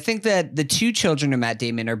 because I think that the two children of Matt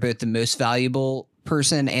Damon are both the most valuable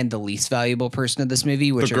person and the least valuable person of this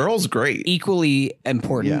movie, which The are girl's great. equally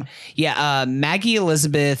important. Yeah. Maggie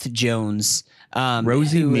Elizabeth Jones,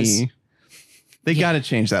 Rosie who was- Me. They got to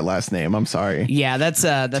change that last name. I'm sorry. Yeah, that's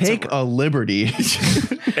Take a liberty.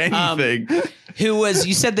 Anything. who was,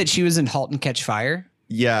 you said that she was in *Halt and Catch Fire*.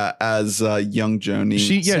 Yeah, as young Joni.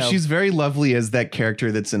 So- She's very lovely as that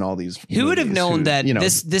character that's in all these. Who would have movies known who, that you know,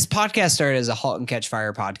 this podcast started as a *Halt and Catch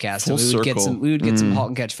Fire* podcast? Full So we would get some *Halt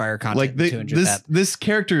and Catch Fire* content. like in 200 this this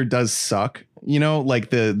character does suck. You know, like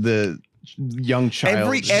the young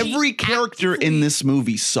child. every character in this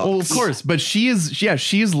movie sucks. Well, of course, but she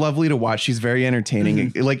is lovely to watch. She's very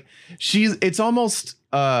entertaining. Like it's almost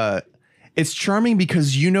it's charming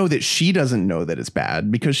because you know that she doesn't know that it's bad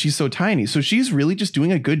because she's so tiny. So she's really just doing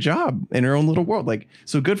a good job in her own little world. Like,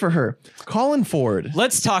 so good for her. Colin Ford.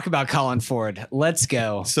 Let's talk about Colin Ford. Let's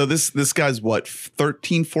go. So this guy's what,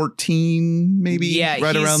 13, 14, maybe? Yeah,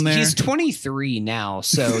 right around there. He's 23 now.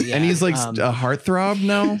 So yeah, And he's like a heartthrob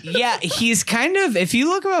now. yeah, he's kind of, if you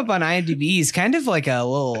look him up on IMDb, he's kind of like a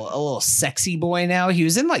little sexy boy now. He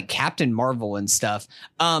was in like Captain Marvel and stuff.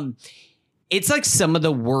 It's like some of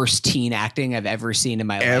the worst teen acting I've ever seen in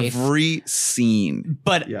my life. Every scene.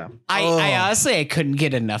 But Yeah. I honestly, I couldn't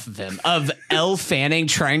get enough of him. Of Elle Fanning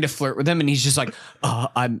trying to flirt with him, and he's just like,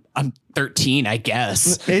 I'm 13, I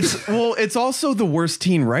guess. It's also the worst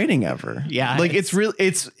teen writing ever. Yeah, Like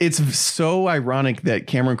it's so ironic that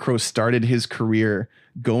Cameron Crowe started his career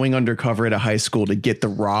going undercover at a high school to get the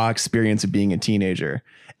raw experience of being a teenager.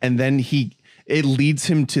 And then it leads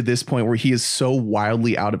him to this point where he is so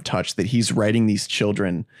wildly out of touch that he's writing these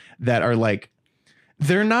children that are like,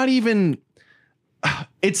 they're not even,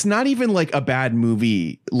 it's not even like a bad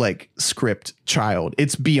movie, like script child.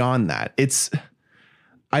 It's beyond that.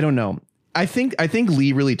 I don't know. I think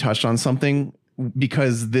Lee really touched on something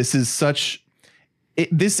because this is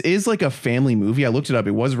this is like a family movie. I looked it up.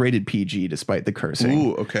 It was rated PG despite the cursing.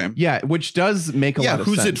 Ooh, okay. Yeah, which does make a lot of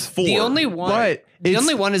who's sense. it for? The only one, But the it's-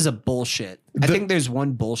 only one is a bullshit. I The- think there's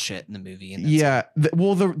one bullshit in the movie. And that's Yeah.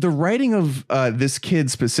 The writing of this kid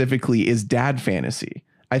specifically is dad fantasy.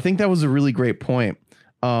 I think that was a really great point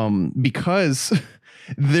because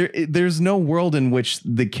there's no world in which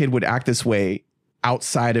the kid would act this way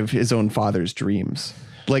outside of his own father's dreams.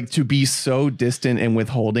 Like to be so distant and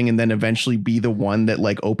withholding and then eventually be the one that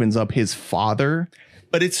like opens up his father.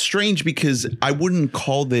 But it's strange because I wouldn't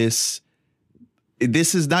call this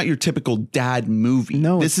is not your typical dad movie.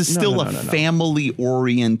 No, this is no, still no, a no, no. family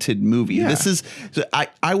oriented movie. Yeah. This is,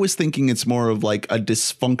 I was thinking it's more of like a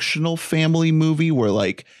dysfunctional family movie where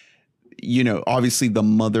like, you know, obviously the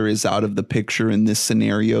mother is out of the picture in this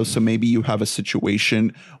scenario. So maybe you have a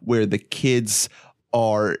situation where the kids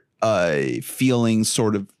are feeling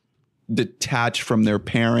sort of detached from their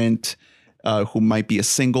parent, who might be a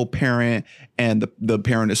single parent, and the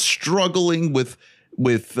parent is struggling with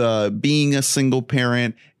being a single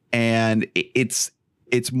parent, and it's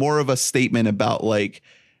more of a statement about like,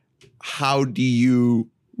 how do you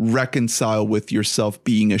reconcile with yourself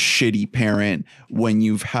being a shitty parent when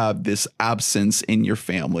you've had this absence in your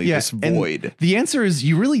family, this and void? the answer is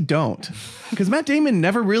you really don't, because Matt Damon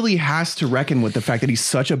never really has to reckon with the fact that he's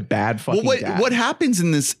such a bad fucking dad. What happens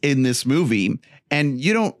in this movie, and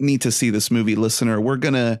you don't need to see this movie, listener. We're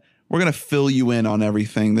gonna fill you in on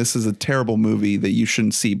everything. This is a terrible movie that you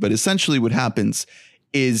shouldn't see, but essentially what happens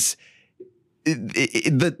is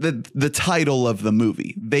the title of the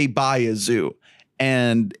movie. They buy a zoo,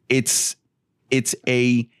 and it's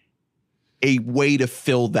a way to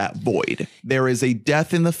fill that void. There is a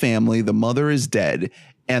death in the family. The mother is dead,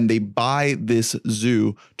 and they buy this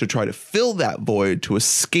zoo to try to fill that void, to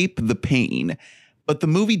escape the pain. But the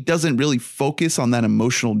movie doesn't really focus on that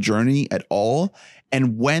emotional journey at all.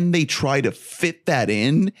 And when they try to fit that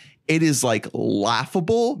in, it is like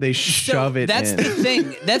laughable. They shove it That's in. the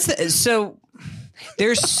thing. So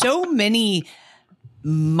there's so many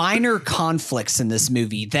minor conflicts in this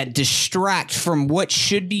movie that distract from what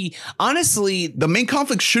should be, honestly, The main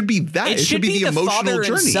conflict should be that. it should be the emotional father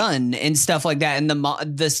journey. and son and stuff like that. And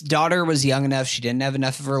this daughter was young enough; she didn't have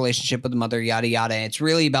enough of a relationship with the mother. Yada yada. And it's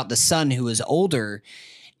really about the son who is older.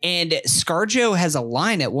 And ScarJo has a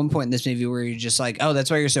line at one point in this movie where you're just like, "Oh, that's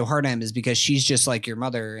why you're so hard on him, is because she's just like your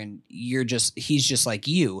mother, and he's just like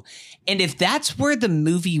you." And if that's where the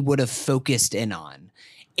movie would have focused in on,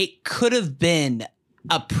 it could have been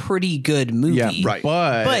a pretty good movie. Yeah, Right.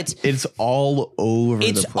 But it's all over the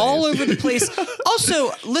place. It's all over the place. Also,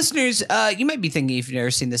 listeners, you might be thinking, if you've never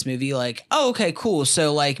seen this movie, like, oh, okay, cool.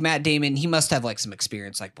 So like Matt Damon, he must have like some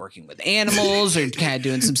experience like working with animals or kind of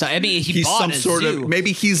doing some stuff. I mean, he He's bought some a sort zoo. of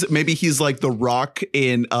maybe he's like The Rock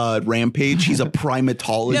in Rampage. He's a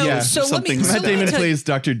primatologist. No, or so let me- something. so Matt let me Damon tell you- plays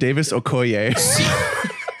Dr. Davis Okoye.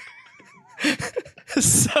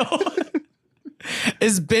 So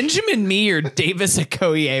is Benjamin Mee or Davis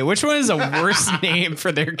Okoye? Which one is a worse name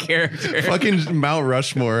for their character? Fucking Mount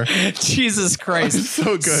Rushmore. Jesus Christ.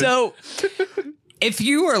 So good. So if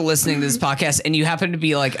you are listening to this podcast and you happen to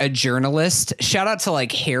be like a journalist, shout out to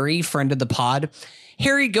like Harry, friend of the pod.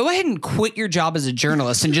 Harry, go ahead and quit your job as a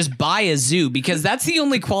journalist and just buy a zoo, because that's the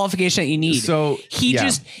only qualification that you need. So, yeah.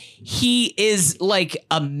 He is like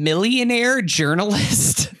a millionaire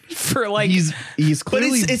journalist for like He's But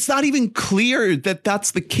clearly it's not even clear that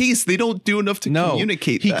that's the case. They don't do enough to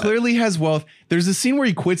communicate he that. clearly has wealth. There's a scene where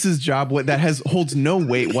he quits his job that holds no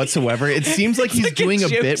weight whatsoever. It seems like he's like a doing a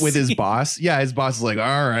joke bit with his scene. boss. Yeah, his boss is like,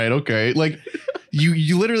 all right, okay. Like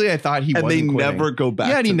you literally, I thought he and they wasn't quitting. never go back.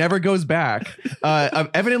 Yeah, and he to never goes back.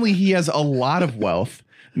 Evidently, he has a lot of wealth.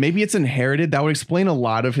 Maybe it's inherited. That would explain a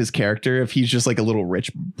lot of his character if he's just like a little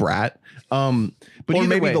rich brat. But or either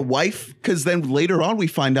maybe way, the wife, because then later on we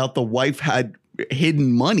find out the wife had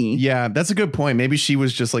hidden money. yeah, that's a good point. Maybe she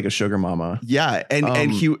was just like a sugar mama. Yeah,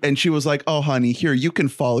 and she was like, "Oh, honey, here you can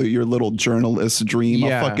follow your little journalist dream.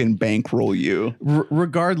 Yeah. I'll fucking bankroll you."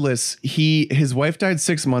 Regardless, his wife died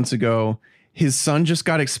 6 months ago. His son just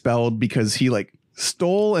got expelled because he like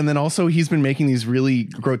stole, and then also he's been making these really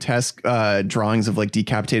grotesque drawings of like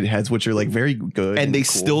decapitated heads, which are like very good, And they cool.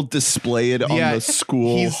 still display it on Yeah, the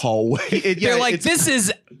school he's- hallway. they're like, it's- this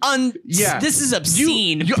is this is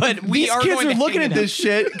obscene, but we these are kids going are to looking hang at it this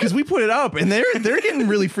shit because we put it up, and they're getting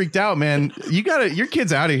really freaked out, man. Your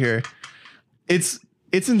kid's out of here. It's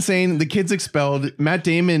insane. The kid's expelled. Matt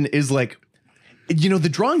Damon is like, the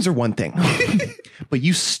drawings are one thing, but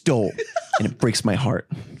you stole, and it breaks my heart.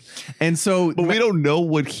 And so, But we don't know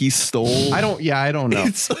what he stole. I don't know.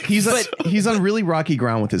 It's like- He's on really rocky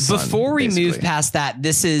ground with his son. Before we move basically. past that,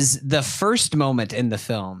 this is the first moment in the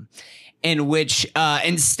film in which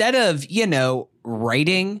instead of,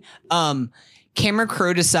 writing, Cameron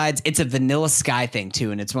Crowe decides it's a Vanilla Sky thing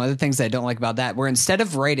too. And it's one of the things I don't like about that, where instead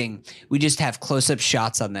of writing, we just have close-up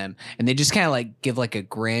shots on them and they just kind of like give like a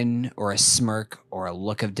grin or a smirk or a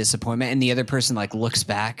look of disappointment. And the other person like looks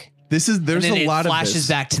back. there's And then a lot it of flashes this.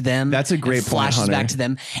 back to them. That's a and great point, flashes Hunter. back to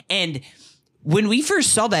them. And when we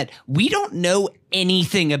first saw that, we don't know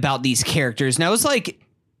anything about these characters. And I was like,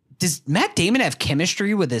 does Matt Damon have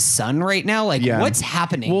chemistry with his son right now? Like, Yeah. what's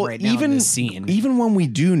happening right now in this scene? Even when we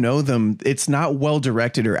do know them, it's not well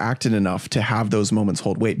directed or acted enough to have those moments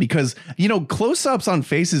hold weight, because close-ups on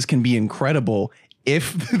faces can be incredible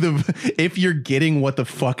if you're getting what the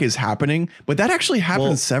fuck is happening, but that actually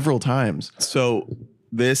happens several times. So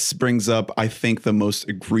this brings up, I think, the most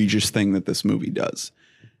egregious thing that this movie does,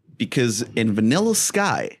 because in Vanilla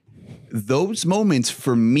Sky, those moments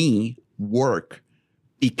for me work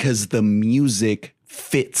because the music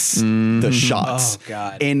fits the shots. Oh,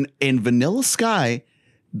 God. In Vanilla Sky,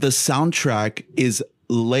 the soundtrack is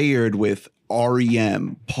layered with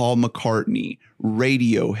REM, Paul McCartney,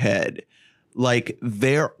 Radiohead, Like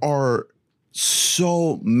there are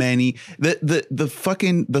so many.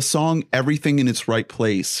 The song "Everything in Its Right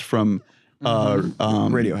Place" from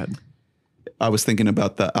Radiohead. I was thinking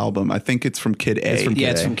about the album. I think it's from Kid A. It's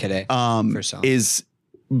from Kid A. First song.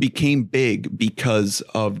 Became big because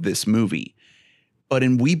of this movie. But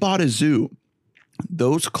in We Bought a Zoo,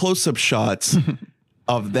 those close-up shots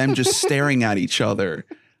of them just staring at each other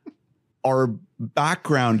are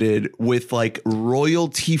backgrounded with like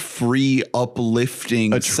royalty-free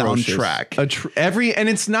uplifting soundtrack. And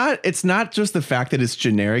it's not just the fact that it's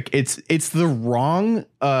generic, it's the wrong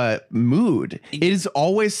mood. It is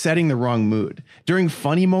always setting the wrong mood. During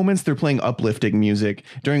funny moments they're playing uplifting music.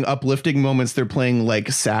 During uplifting moments they're playing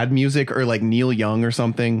like sad music or like Neil Young or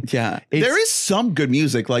something. Yeah. There is some good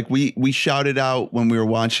music. Like we shouted out when we were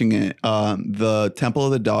watching it, the Temple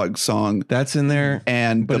of the Dog song that's in there,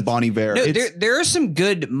 and the Bon Iver. No, there are some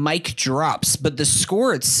good mic drops, but the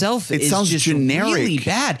score itself sounds just generic. really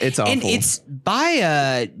bad. It's awful. And it's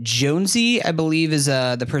by Jonesy, I believe, is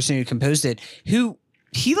the person who composed it, who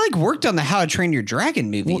he like worked on the How to Train Your Dragon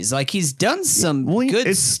movies. Like he's done some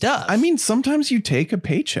good stuff. I mean, sometimes you take a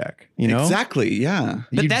paycheck, you know? Exactly, yeah.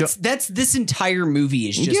 But that's this entire movie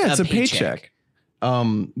is just it's a paycheck.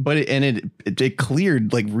 But it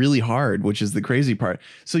cleared like really hard, which is the crazy part.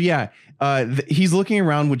 So yeah, he's looking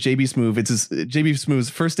around with JB Smoove. It's JB Smoove's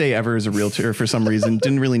first day ever as a realtor for some reason.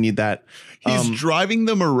 Didn't really need that. He's driving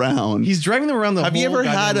them around. He's driving them around. Have you ever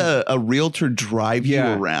had a realtor drive you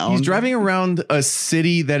around? He's driving around a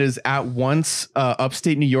city that is at once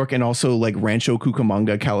upstate New York and also like Rancho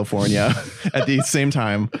Cucamonga, California at the same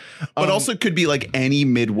time. But also could be like any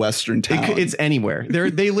Midwestern town. It's anywhere.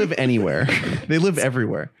 They live anywhere. They live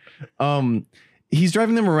everywhere. He's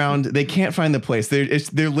driving them around. They can't find the place.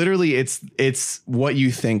 They're literally it's what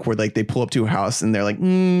you think, where like they pull up to a house and they're like,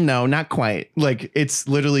 no, not quite. Like it's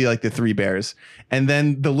literally like the Three Bears. And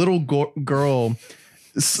then the little girl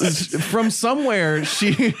from somewhere,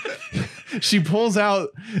 she pulls out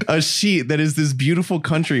a sheet that is this beautiful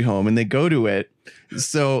country home, and they go to it.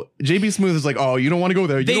 So JB Smoove is like, oh, you don't want to go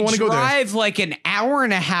there. You don't want to go there. They drive like an hour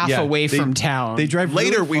and a half away from town. They drive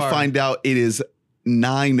later. Really far. We find out it is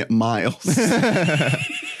 9 miles.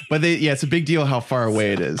 But it's a big deal how far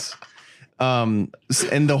away it is. And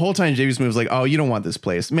the whole time JB Smoove's like, oh, you don't want this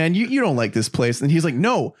place, man. You don't like this place. And he's like,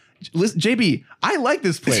 no, listen, JB, I like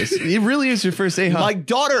this place. It really is your first day. Huh? My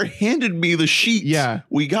daughter handed me the sheet. Yeah,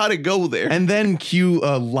 we got to go there. And then cue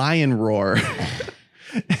a lion roar.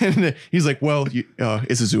 And he's like, well,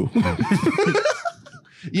 it's a zoo.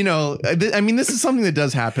 You know, I mean, this is something that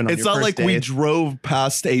does happen. On it's not like we drove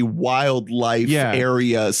past a wildlife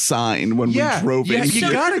area sign when we drove in. Yeah,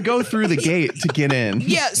 you got to go through the gate to get in.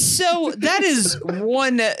 Yeah, so that is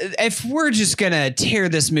one. If we're just going to tear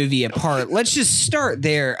this movie apart, let's just start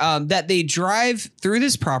there. That they drive through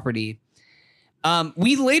this property.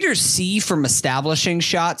 We later see from establishing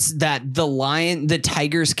shots that the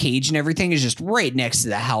tiger's cage and everything is just right next to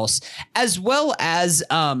the house, as well as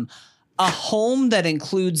a home that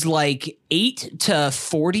includes like 8 to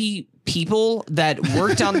 40 people that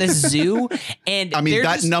worked on this zoo. And I mean,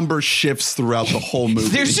 that number shifts throughout the whole movie.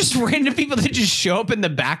 There's just random people that just show up in the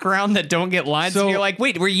background that don't get lines. So, and you're like,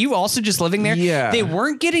 wait, were you also just living there? Yeah. They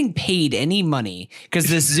weren't getting paid any money because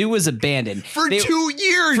this zoo was abandoned. For 2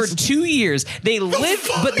 years. For 2 years. They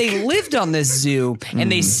lived on this zoo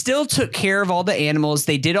and they still took care of all the animals.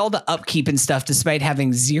 They did all the upkeep and stuff despite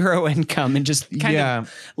having zero income and just kind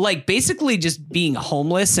of like basically just being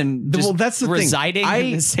homeless and just that's the residing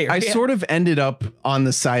in this area. I sort of ended up on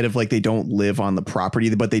the side of like they don't live on the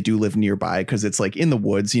property, but they do live nearby because it's like in the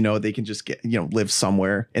woods, you know, they can just live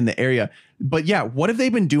somewhere in the area. But yeah, what have they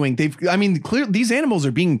been doing? Clearly these animals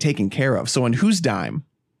are being taken care of. So on whose dime?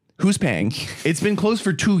 Who's paying? It's been closed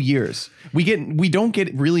for 2 years. We don't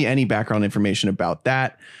get really any background information about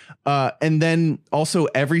that. And then also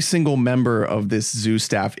every single member of this zoo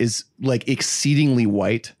staff is like exceedingly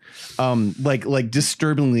white. Like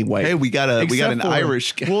disturbingly white. Hey, we got an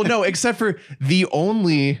Irish guy. Well, no, except for the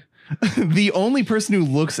only person who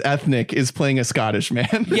looks ethnic is playing a Scottish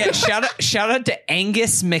man. Yeah, shout out to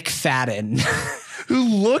Angus McFadden, who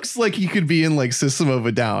looks like he could be in like System of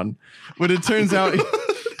a Down, but it turns out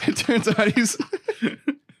he's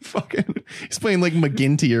playing like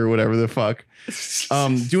McGinty or whatever the fuck.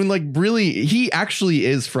 Doing like really, he actually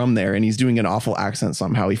is from there and he's doing an awful accent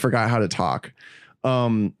somehow. He forgot how to talk.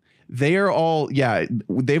 They are all,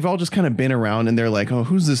 they've all just kind of been around and they're like, oh,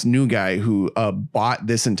 who's this new guy who bought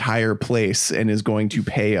this entire place and is going to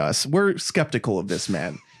pay us? We're skeptical of this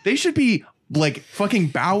man. They should be like fucking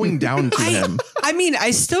bowing down to him. I mean,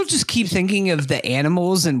 I still just keep thinking of the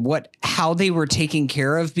animals and how they were taken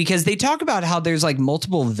care of, because they talk about how there's like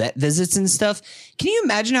multiple vet visits and stuff. Can you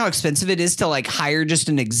imagine how expensive it is to like hire just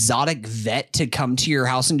an exotic vet to come to your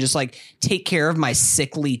house and just like take care of my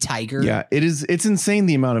sickly tiger? Yeah, it's insane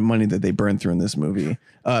the amount of money that they burn through in this movie.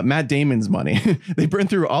 Matt Damon's money. They burn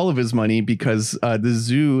through all of his money because the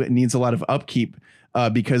zoo needs a lot of upkeep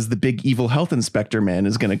because the big evil health inspector man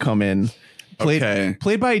is going to come in. Played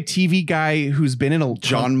by a TV guy who's been in a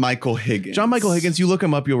John Michael Higgins. John Michael Higgins. You look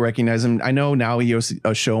him up, you'll recognize him. I know now he has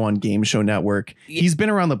a show on Game Show Network. He's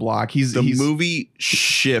been around the block. The movie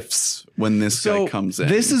shifts when this guy comes in.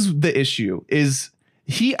 This is the issue.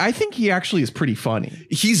 I think he actually is pretty funny.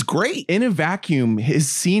 He's great. In a vacuum,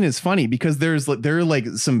 his scene is funny because there are like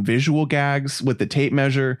some visual gags with the tape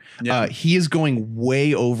measure. Yeah. He is going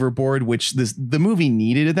way overboard, which the movie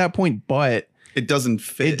needed at that point, but it doesn't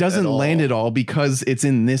fit. It doesn't land at all because it's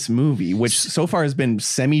in this movie, which so far has been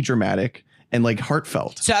semi-dramatic and like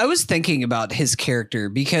heartfelt. So I was thinking about his character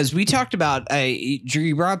because we talked about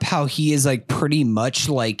Drew brought up how he is like pretty much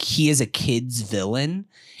like he is a kid's villain.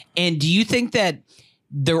 And do you think that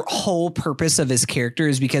the whole purpose of his character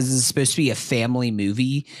is because it's supposed to be a family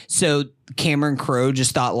movie? So Cameron Crowe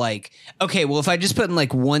just thought like, okay, well, if I just put in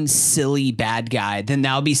like one silly bad guy, then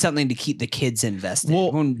that'll be something to keep the kids invested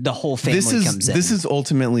when the whole family comes in. This is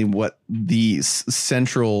ultimately what the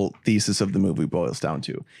central thesis of the movie boils down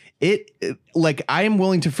to. Like, I am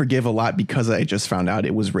willing to forgive a lot because I just found out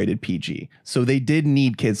it was rated PG. So they did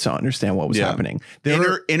need kids to understand what was happening.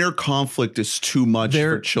 Inner conflict is too much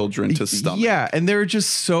for children to stomach. Yeah, and there's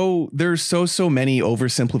so many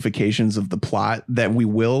oversimplifications of the plot that we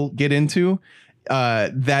will get into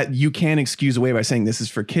that you can't excuse away by saying this is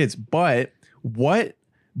for kids. But what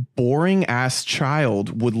boring ass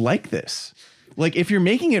child would like this? Like, if you're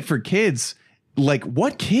making it for kids, like,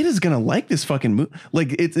 what kid is gonna like this fucking movie?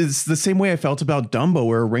 Like, it's the same way I felt about Dumbo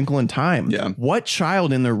or A Wrinkle in Time. Yeah. What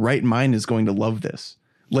child in their right mind is going to love this?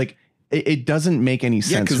 Like, it doesn't make any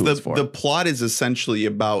sense. Yeah, because the plot is essentially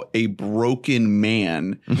about a broken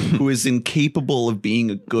man who is incapable of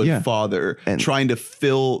being a good father and trying to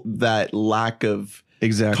fill that lack of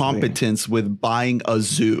competence with buying a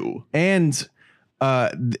zoo. And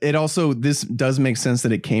this does make sense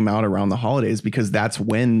that it came out around the holidays because that's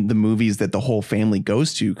when the movies that the whole family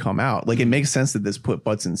goes to come out. Like, it makes sense that this put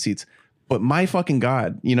butts in seats. But my fucking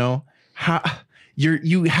God, you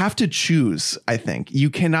have to choose. I think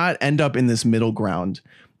you cannot end up in this middle ground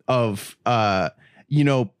of like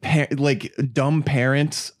dumb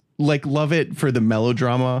parents like love it for the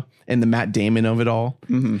melodrama and the Matt Damon of it all.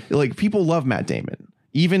 Mm-hmm. Like, people love Matt Damon.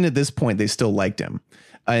 Even at this point, they still liked him.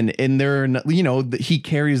 And they're, he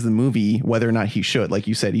carries the movie, whether or not he should. Like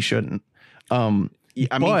you said, he shouldn't. I mean,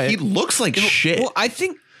 he looks like shit. Well, I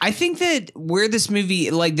think that where this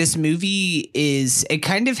movie is, it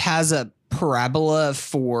kind of has a parabola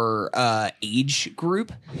for age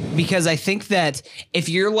group, because I think that if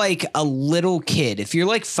you're like a little kid, if you're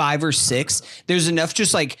like 5 or 6, there's enough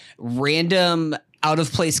just like random out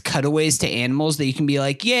of place cutaways to animals that you can be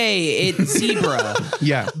like, yay, it's zebra.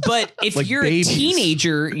 Yeah. But if like you're babies. A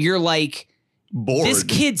teenager, you're like, bored. This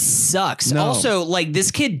kid sucks. No. Also, like,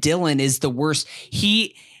 this kid Dylan is the worst.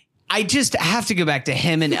 I just have to go back to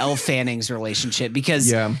him and Elle Fanning's relationship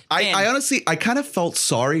because I honestly, I kind of felt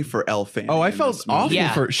sorry for Elle Fanning. Oh, I felt awful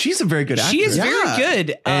for. She's a very good actress. She is very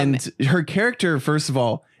good. And her character, first of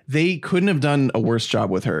all, they couldn't have done a worse job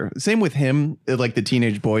with her. Same with him, like the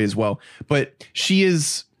teenage boy as well. But she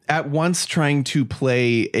is at once trying to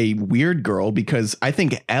play a weird girl because I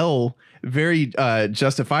think Elle very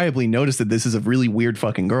justifiably noticed that this is a really weird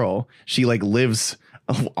fucking girl. She like lives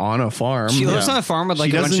on a farm. She lives on a farm with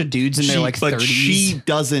like a bunch of dudes in their like 30s. But she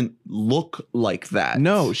doesn't look like that.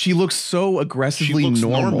 No, she looks so aggressively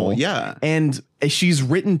normal. Yeah. And she's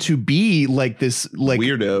written to be like this like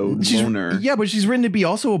weirdo loner. Yeah, but she's written to be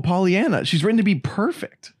also a Pollyanna. She's written to be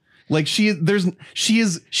perfect. Like she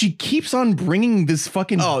keeps on bringing this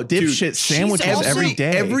fucking dipshit sandwiches every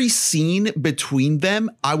day. Every scene between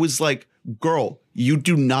them, I was like, girl, you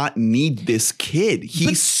do not need this kid.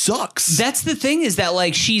 He sucks. That's the thing, is that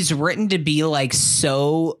like she's written to be like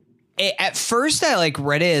so. At first, I like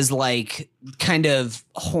read it as like kind of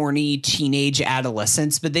horny teenage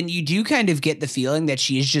adolescence, but then you do kind of get the feeling that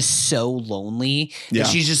she is just so lonely that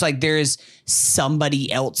she's just like, there's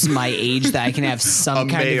somebody else my age that I can have some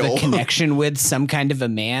kind of a connection with, some kind of a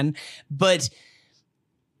man, but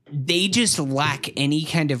they just lack any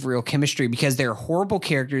kind of real chemistry because they're horrible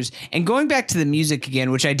characters. And going back to the music again,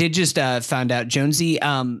 which I did just found out, Jonesy,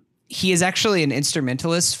 he is actually an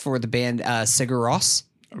instrumentalist for the band Sigur Rós.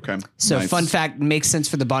 Okay. So Nice. fun fact, makes sense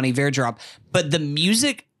for the Bon Iver drop. But the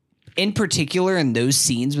music in particular in those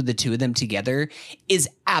scenes with the two of them together is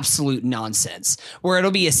absolute nonsense. Where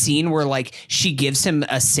it'll be a scene where like she gives him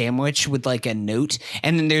a sandwich with like a note,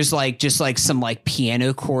 and then there's like just like some like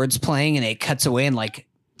piano chords playing, and it cuts away and like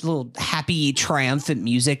little happy triumphant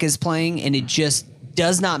music is playing, and it just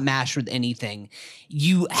does not mash with anything.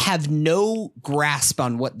 You have no grasp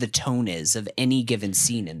on what the tone is of any given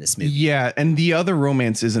scene in this movie. Yeah, and the other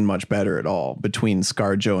romance isn't much better at all between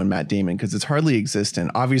ScarJo and Matt Damon because it's hardly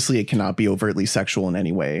existent. Obviously, it cannot be overtly sexual in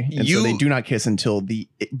any way, and so they do not kiss until the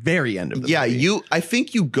very end of the movie. I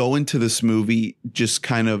think you go into this movie just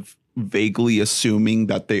kind of vaguely assuming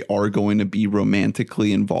that they are going to be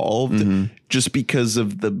romantically involved just because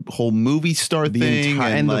of the whole movie star thing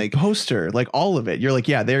and like the poster, like all of it. You're like,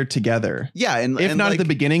 yeah, they're together. Yeah, and if and not like, at the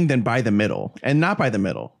beginning, then by the middle, and not by the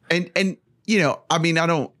middle. and you know, I mean, I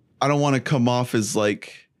don't want to come off as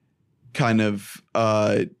like kind of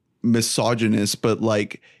misogynist, but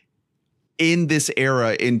like in this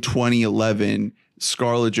era in 2011,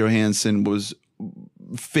 Scarlett Johansson was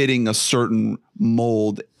fitting a certain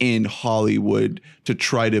mold in Hollywood to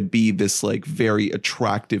try to be this like very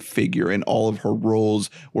attractive figure, and all of her roles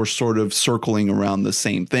were sort of circling around the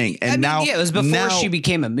same thing. And it was before she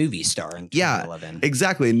became a movie star in 2011. Yeah,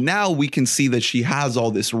 exactly. Now we can see that she has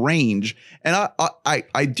all this range, and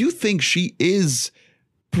I do think she is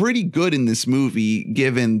pretty good in this movie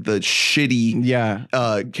given the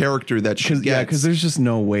shitty character that she gets. Yeah, because there's just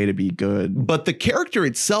no way to be good. But the character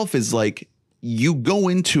itself is like, you go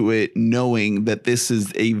into it knowing that this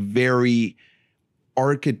is a very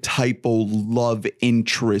archetypal love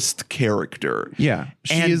interest character. Yeah.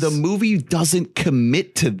 And the movie doesn't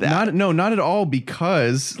commit to that. Not at all,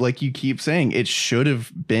 because like you keep saying, it should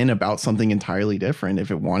have been about something entirely different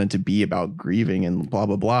if it wanted to be about grieving and blah,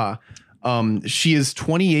 blah, blah. She is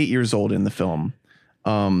 28 years old in the film.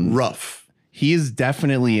 Rough. He is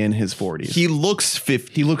definitely in his 40s. He looks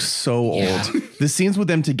 50. He looks so old. The scenes with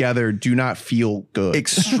them together do not feel good.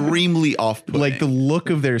 Extremely off-putting. Like the look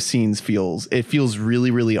of their scenes feels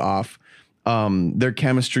really, really off. Their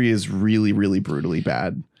chemistry is really, really brutally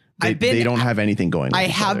bad. They don't have anything going on. I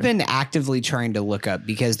have been actively trying to look up,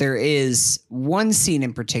 because there is one scene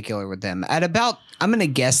in particular with them at about, I'm going to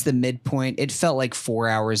guess the midpoint. It felt like 4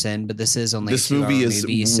 hours in, but this is only this movie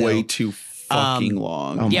is way too fucking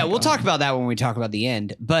long. We'll talk about that when we talk about the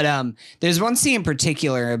end. But there's one scene in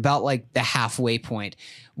particular about like the halfway point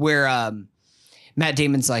where Matt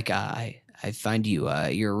Damon's like, I find you're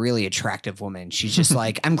a really attractive woman. She's just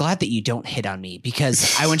like, I'm glad that you don't hit on me,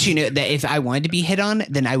 because I want you to know that if I wanted to be hit on,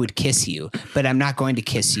 then I would kiss you, but I'm not going to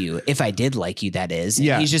kiss you. If I did like you, that is.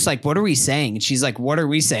 Yeah. And he's just like, what are we saying? And she's like, what are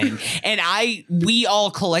we saying? And we all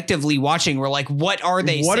collectively watching were like, what are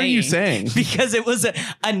they saying? What are you saying? Because it was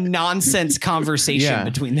a nonsense conversation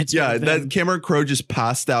between the two. Yeah, of them. that Cameron Crowe just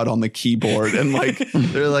passed out on the keyboard, and like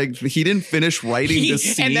they're like, he didn't finish writing the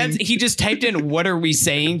scene. And he just typed in, what are we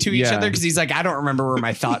saying to each other? Because he's like, I don't remember where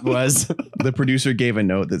my thought was. The producer gave a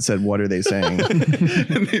note that said, what are they saying? And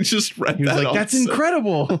they just read He was that like, that's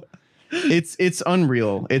incredible. It's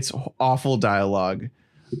unreal. It's awful dialogue.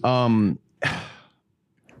 I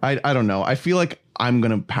don't know. I feel like I'm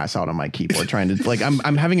gonna pass out on my keyboard trying to like I'm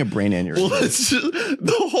having a brain aneurysm. Well, it's just,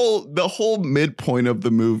 the whole midpoint of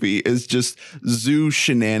the movie is just zoo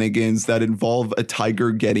shenanigans that involve a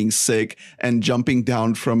tiger getting sick and jumping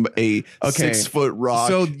down from a 6-foot rock.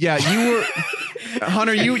 So yeah, you were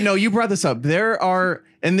Hunter. You brought this up. There are,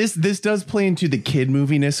 and this does play into the kid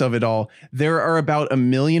moviness of it all. There are about 1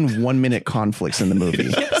 million 1-minute conflicts in the movie,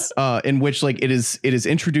 Yes. In which like it is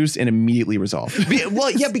introduced and immediately resolved.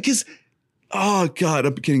 Well, yeah, because oh god,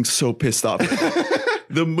 I'm getting so pissed off.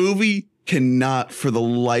 The movie cannot, for the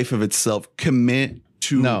life of itself, commit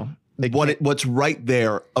to what's right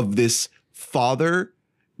there of this father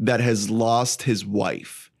that has lost his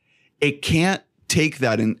wife. It can't take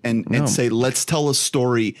that and say, let's tell a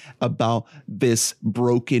story about this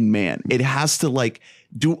broken man. It has to like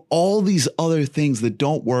do all these other things that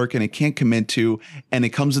don't work and it can't commit to, and it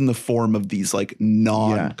comes in the form of these like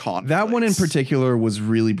non-conflicts. That one in particular was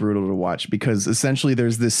really brutal to watch, because essentially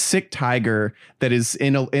there's this sick tiger that is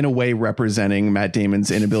in a way representing Matt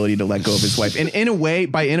Damon's inability to let go of his wife. And in a way,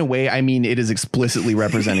 I mean it is explicitly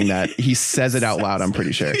representing that. He says it out loud, I'm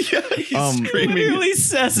pretty sure. Yeah, he's screaming. He really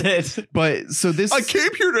says it. But so this, I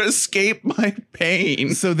came here to escape my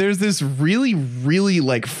pain. so there's this really, really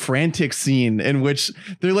like frantic scene in which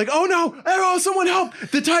they're like, oh no, oh, someone help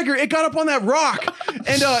the tiger. It got up on that rock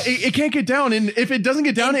and it can't get down. And if it doesn't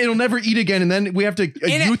get down, it'll never eat again. And then we have to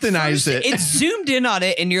euthanize it. It zoomed in on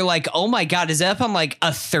it and you're like, oh my God, is that up on like a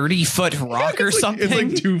 30-foot rock or something? It's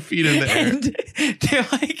like 2 feet in the air. And they're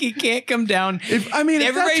like, he can't come down.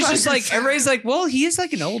 Everybody's like, well, he is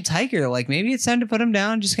like an old tiger. Like maybe it's time to put him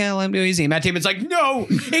down. Just kind of let him go easy. And Matt Damon's like, no,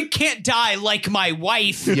 it can't die like my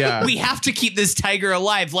wife. Yeah. We have to keep this tiger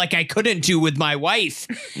alive like I couldn't do with my wife.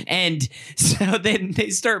 And so then they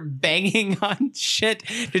start banging on shit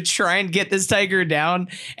to try and get this tiger down.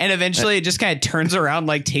 And eventually it just kind of turns around,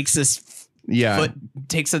 like takes this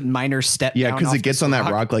takes a minor step. Yeah, down because off it gets this on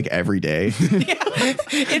that rock like every day.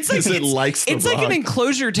 It's like it's like an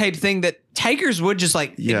enclosure type thing that tigers would just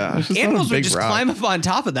like animals would just climb up on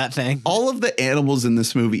top of that thing. All of the animals in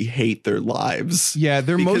this movie hate their lives. Yeah,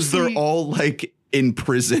 they're all like in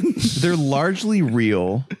prison. They're largely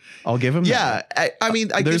real. I'll give them that. I mean,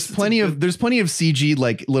 there's plenty of CG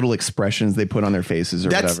like little expressions they put on their faces or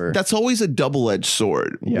whatever. That's always a double-edged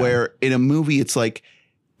sword where in a movie it's like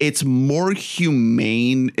it's more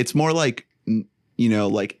humane. It's more like, you know,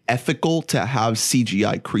 like ethical to have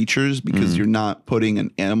CGI creatures because you're not putting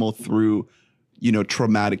an animal through, you know,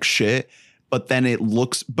 traumatic shit. But then it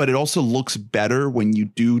also looks better when you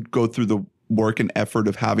do go through the work and effort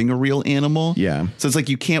of having a real animal. Yeah. So it's like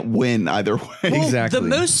you can't win either way. Well, exactly.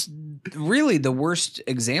 The worst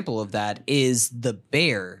example of that is the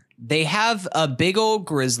bear. They have a big old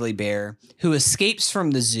grizzly bear who escapes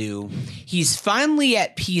from the zoo. He's finally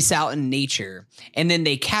at peace out in nature. And then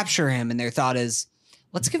they capture him and their thought is,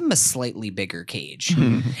 let's give him a slightly bigger cage.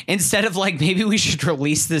 Instead of like, maybe we should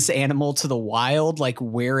release this animal to the wild, like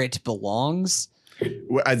where it belongs.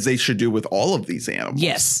 As they should do with all of these animals.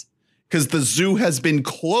 Yes. Because the zoo has been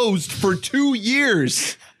closed for 2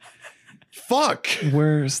 years. Fuck.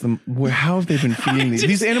 How have they been feeding these?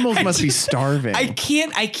 These animals must be starving. I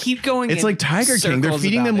keep going. It's like Tiger King. They're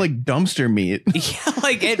feeding them like dumpster meat. Yeah,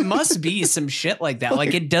 like it must be some shit like that.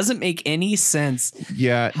 Like it doesn't make any sense.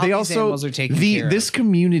 Yeah. How these animals are taken care of. This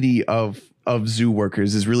community of zoo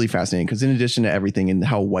workers is really fascinating because in addition to everything and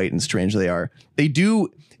how white and strange they are, they do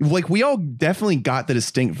like we all definitely got the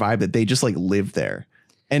distinct vibe that they just like live there.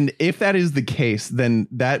 And if that is the case, then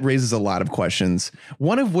that raises a lot of questions.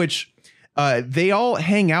 One of which they all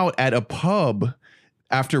hang out at a pub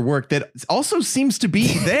after work that also seems to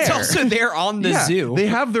be there. It's also there on the zoo. They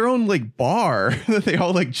have their own like bar that they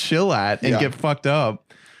all like chill at and get fucked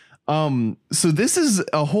up. So this is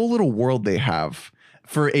a whole little world they have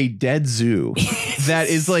for a dead zoo that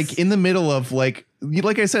is like in the middle of like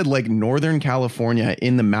I said, like Northern California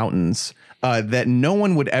in the mountains that no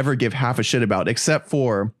one would ever give half a shit about except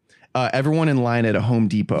for everyone in line at a Home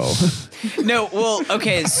Depot. No, well,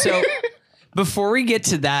 okay, so before we get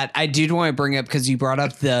to that, I did want to bring up, because you brought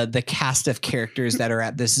up the cast of characters that are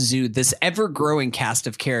at this zoo, this ever-growing cast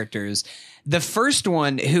of characters. The first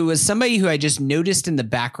one, who was somebody who I just noticed in the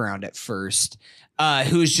background at first,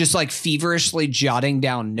 who's just like feverishly jotting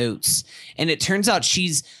down notes. And it turns out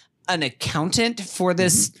she's an accountant for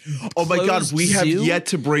this. Oh my God, we have zoo. yet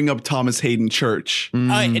to bring up Thomas Hayden Church.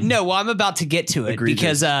 No, well, I'm about to get to it.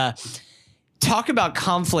 Egregious. Because talk about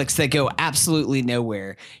conflicts that go absolutely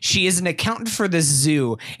nowhere. She is an accountant for this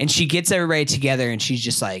zoo, and she gets everybody together, and she's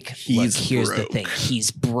just like, look, here's the thing.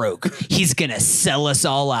 He's broke. He's going to sell us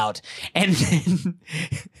all out. And then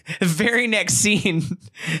the very next scene,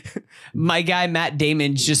 my guy Matt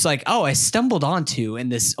Damon's just like, oh, I stumbled onto in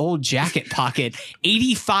this old jacket pocket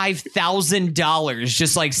 $85,000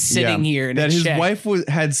 just like sitting here in that a his check. wife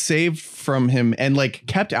had saved from him and like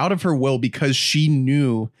kept out of her will because she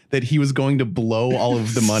knew that he was going to blow all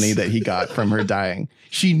of the money that he got from her dying.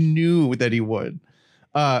 She knew that he would.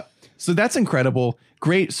 So that's incredible.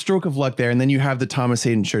 Great stroke of luck there. And then you have the Thomas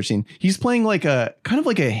Hayden Church scene. He's playing like a kind of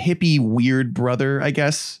like a hippie weird brother, I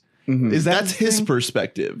guess. Is That's his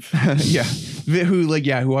perspective. Yeah.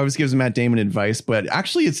 Who always gives Matt Damon advice, but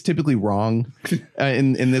actually it's typically wrong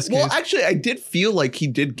in this case. Well, actually, I did feel like he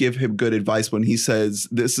did give him good advice when he says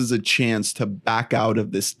this is a chance to back out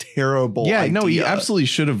of this terrible idea. No, he absolutely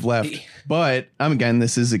should have left. But again,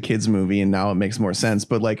 this is a kid's movie and now it makes more sense.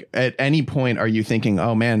 But like at any point are you thinking,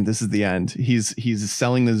 oh man, this is the end. He's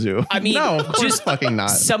selling the zoo. I mean, no, of course just fucking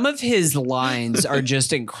not. Some of his lines are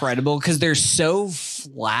just incredible because they're so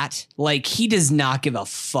flat. Like he does not give a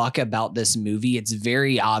fuck about this movie. It's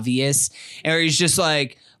very obvious. And he's just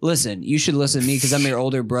like, listen, you should listen to me because I'm your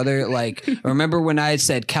older brother. Like, remember when I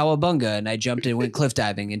said cowabunga and I jumped and went cliff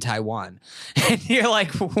diving in Taiwan? And you're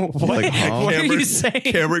like, what, Like, huh? what are you saying?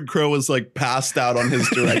 Cameron Crowe was like passed out on his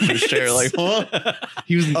director's chair. Like, huh?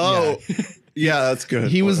 He was Yeah, that's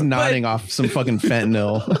good. He was nodding off some fucking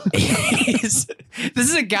fentanyl. This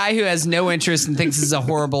is a guy who has no interest and thinks this is a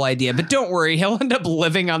horrible idea. But don't worry, he'll end up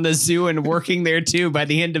living on the zoo and working there too by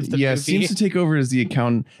the end of the movie. Seems to take over as the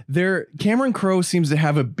accountant. Cameron Crowe seems to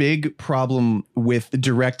have a big problem with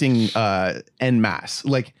directing en masse.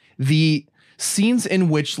 Like the scenes in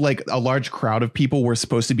which like a large crowd of people were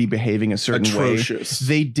supposed to be behaving a certain Atrocious.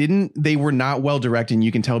 way, they were not well directed, and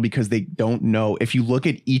you can tell because they don't know. If you look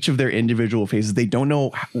at each of their individual faces, they don't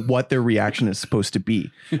know what their reaction is supposed to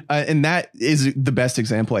be. And that is the best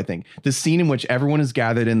example, I think. The scene in which everyone is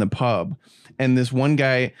gathered in the pub and this one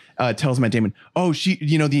guy tells Matt Damon, oh,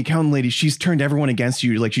 the accountant lady, she's turned everyone against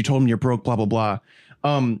you. Like she told him you're broke, blah, blah,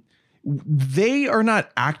 blah. They are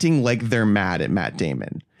not acting like they're mad at Matt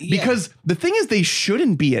Damon. Because the thing is, they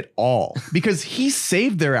shouldn't be at all, because he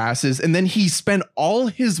saved their asses and then he spent all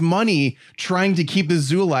his money trying to keep the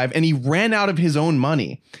zoo alive and he ran out of his own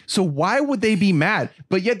money. So why would they be mad?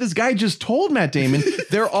 But yet this guy just told Matt Damon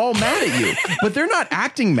they're all mad at you, but they're not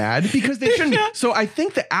acting mad because they shouldn't. So I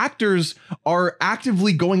think the actors are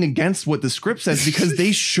actively going against what the script says because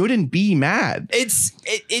they shouldn't be mad.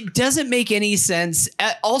 It doesn't make any sense.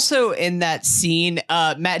 Also in that scene,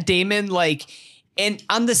 Matt Damon, like, and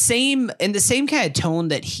in the same kind of tone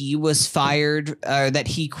that he was fired, that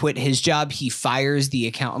he quit his job, he fires the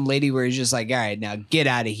accountant lady, where he's just like, all right, now get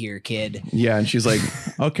out of here, kid. Yeah, and she's like,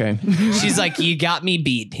 okay. She's like, you got me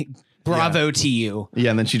beat. Bravo to you. Yeah,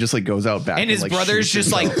 and then she just like goes out back. And his like, brother's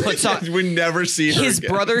just like puts on. We never see her his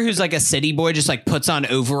again. brother, who's like a city boy, just like puts on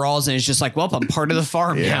overalls and is just like, well, I'm part of the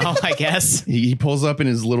farm now, I guess. He pulls up in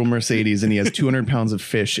his little Mercedes and he has 200 pounds of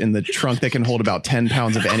fish in the trunk that can hold about 10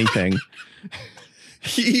 pounds of anything.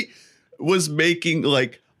 He was making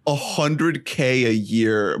like $100K a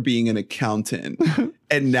year being an accountant,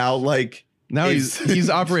 and now he's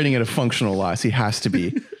operating at a functional loss. He has to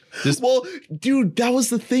be. Well, dude, that was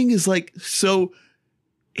the thing, is like, so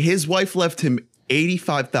his wife left him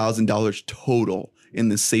 $85,000 total in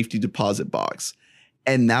the safety deposit box,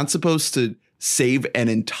 and that's supposed to save an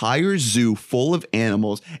entire zoo full of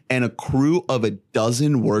animals and a crew of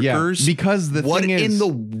 12 workers. Yeah, because the what thing is, in the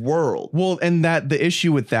world? Well, and that the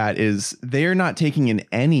issue with that is they're not taking in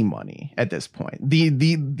any money at this point.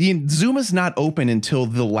 The zoo is not open until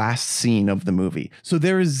the last scene of the movie, so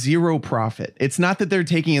there is zero profit. It's not that they're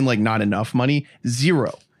taking in like not enough money.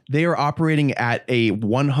 Zero. They are operating at a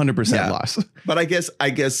 100% loss. But I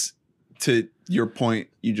guess to your point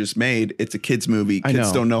you just made, it's a kids movie.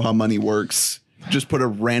 Kids don't know how money works. Just put a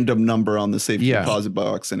random number on the safety deposit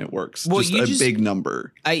box and it works. Well, just a big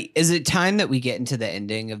number. Is it time that we get into the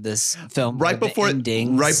ending of this film? Right before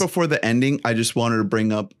the ending, I just wanted to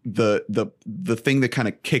bring up the thing that kind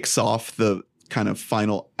of kicks off the kind of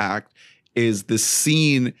final act is the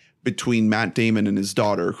scene between Matt Damon and his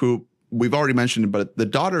daughter, who we've already mentioned, but the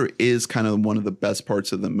daughter is kind of one of the best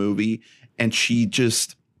parts of the movie. And she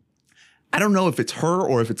just, I don't know if it's her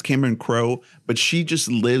or if it's Cameron Crowe, but she just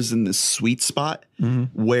lives in this sweet spot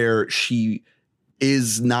where she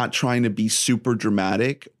is not trying to be super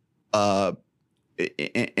dramatic. And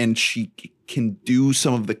she can do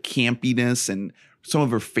some of the campiness and some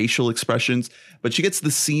of her facial expressions. But she gets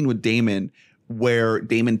the scene with Damon where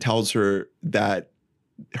Damon tells her that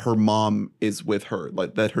her mom is with her,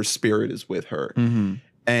 like that her spirit is with her.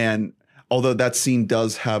 And although that scene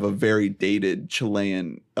does have a very dated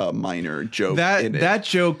Chilean minor joke in it. That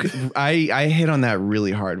joke, I hit on that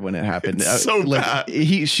really hard when it happened. It's so like,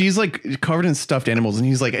 bad. She's like covered in stuffed animals, and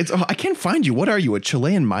he's like, I can't find you. What are you, a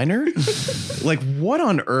Chilean minor? Like, what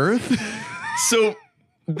on earth? So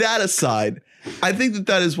that aside, I think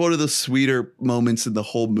that is one of the sweeter moments in the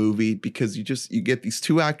whole movie, because you get these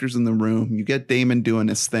two actors in the room. You get Damon doing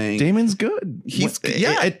his thing. Damon's good. He's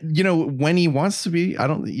when he wants to be.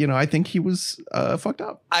 I think he was fucked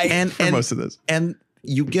up. For most of this. And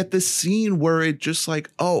you get this scene where it just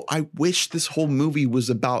like, oh, I wish this whole movie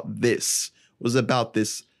was about this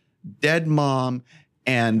dead mom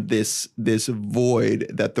and this void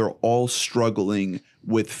that they're all struggling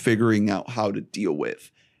with figuring out how to deal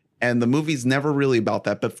with. And the movie's never really about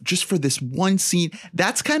that. But just for this one scene,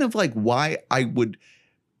 that's kind of like why I would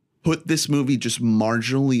put this movie just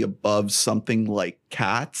marginally above something like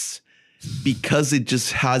Cats, because it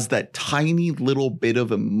just has that tiny little bit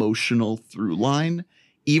of emotional through line.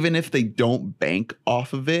 Even if they don't bank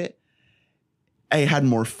off of it, I had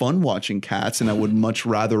more fun watching Cats, and I would much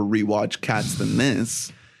rather rewatch Cats than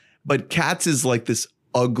this. But Cats is like this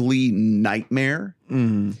ugly nightmare.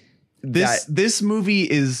 This movie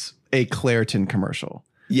is a Claritin commercial.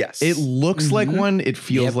 Yes. It looks like one. It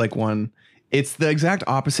feels like one. It's the exact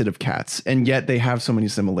opposite of Cats, and yet they have so many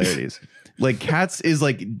similarities. Like Cats is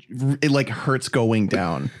like it like hurts going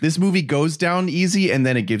down. This movie goes down easy and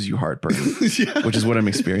then it gives you heartburn, which is what I'm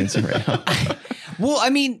experiencing right now. Well, I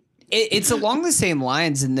mean, it's along the same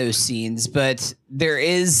lines in those scenes, but there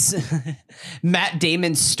is Matt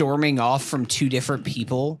Damon storming off from two different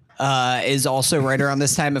people is also right around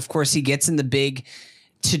this time. Of course, he gets in the big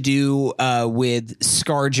to do with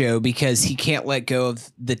ScarJo because he can't let go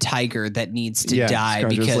of the tiger that needs to die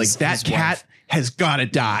ScarJo's because like that his cat wife- has got to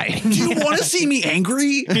die. Do you want to see me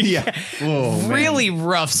angry? Yeah. Oh, man. really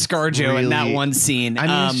rough ScarJo in that Really. one scene. I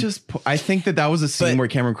mean, it's just. I think that was a scene but- where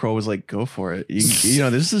Cameron Crowe was like, "Go for it." You know,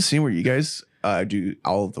 this is a scene where you guys do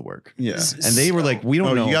all of the work. Yeah. And they were like, "We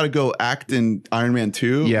don't know." You got to go act in Iron Man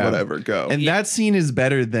 2. Yeah. Whatever. Go. And that scene is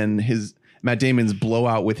better than Matt Damon's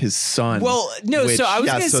blowout with his son. Well, no, which- so I was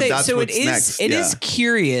yeah, going to so say, that's so it what's is next, it yeah. is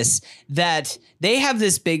curious that they have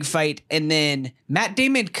this big fight and then Matt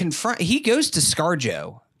Damon he goes to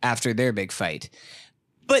ScarJo after their big fight.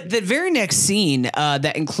 But the very next scene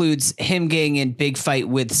that includes him getting in big fight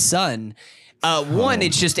with son,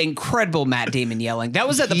 it's just incredible Matt Damon yelling. That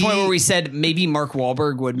was at the point where we said maybe Mark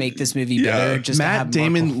Wahlberg would make this movie better. Just to have Matt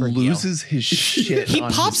Mark Damon Wahlberg yell. loses his shit. He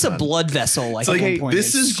on pops his a son. blood vessel like It's like, at one hey, point.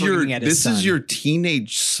 this and is your screaming at his this is son. your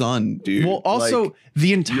teenage son, dude. Well, also Like,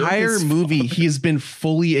 the entire his movie, he has been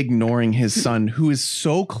fully ignoring his son, who is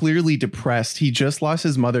so clearly depressed. He just lost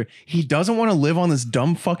his mother. He doesn't want to live on this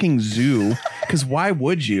dumb fucking zoo because why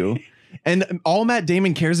would you? And all Matt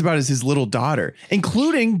Damon cares about is his little daughter,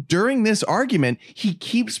 including during this argument, he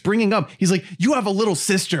keeps bringing up. He's like, "You have a little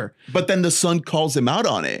sister." but then the son calls him out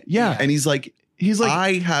on it. Yeah. And he's like,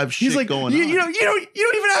 I have shit he's like, going you, on. you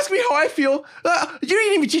don't even ask me how I feel. You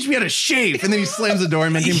didn't even teach me how to shave. And then he slams the door,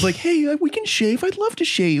 and Matt Damon's like, "Hey, we can shave. I'd love to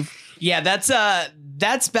shave." Yeah, that's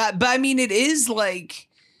bad. But I mean, it is like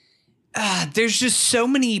there's just so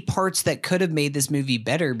many parts that could have made this movie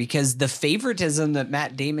better because the favoritism that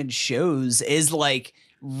Matt Damon shows is like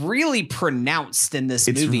really pronounced in this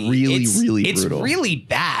It's movie. really brutal. It's really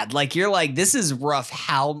bad. Like you're like, this is rough.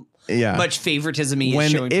 How Yeah. much favoritism he is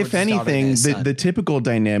When, showing. if towards his daughter than anything, his son. the typical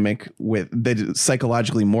dynamic that is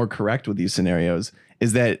psychologically more correct with these scenarios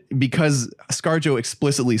is that because ScarJo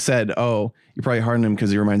explicitly said, "Oh, you're probably hard on him because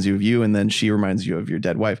he reminds you of you," and then she reminds you of your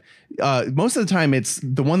dead wife. Most of the time, it's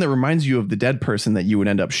the one that reminds you of the dead person that you would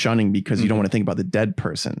end up shunning because you don't want to think about the dead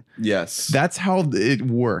person. Yes. That's how it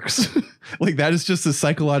works. Like that is just a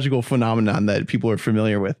psychological phenomenon that people are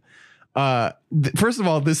familiar with. First of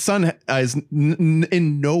all, this son is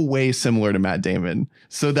in no way similar to Matt Damon.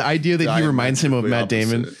 So the idea that he reminds him of Matt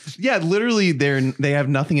Damon, yeah, literally they have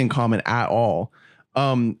nothing in common at all.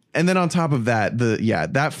 And then on top of that,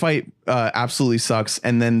 that fight absolutely sucks.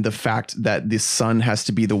 And then the fact that the son has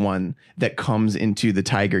to be the one that comes into the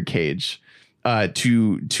tiger cage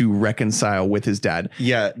to reconcile with his dad.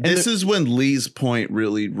 Yeah, this is when Lee's point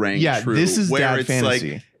really rang true. This is where dad it's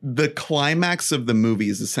fantasy. like the climax of the movie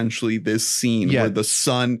is essentially this scene where the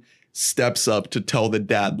son steps up to tell the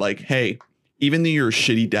dad, like, "Hey, even though you're a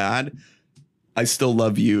shitty dad, I still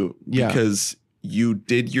love you because you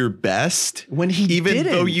did your best." When he even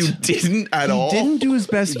though you didn't at all. He didn't do his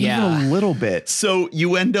best even a little bit. So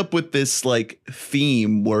you end up with this like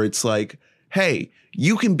theme where it's like, hey,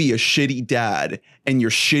 you can be a shitty dad and your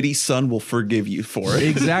shitty son will forgive you for it.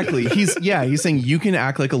 Exactly. He's saying you can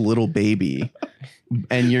act like a little baby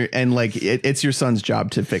and it's your son's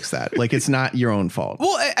job to fix that. Like it's not your own fault.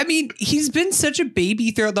 Well, I mean, he's been such a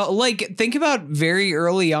baby throughout the think about very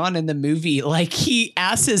early on in the movie. Like he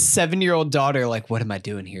asks his 7-year-old daughter, like, "What am I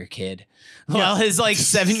doing here, kid?" While his like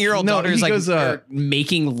 7-year-old daughter is like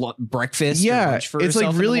making breakfast. or lunch for it's like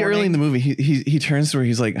herself really in the early in morning. the movie. He turns to her.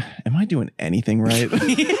 He's like, "Am I doing anything right?"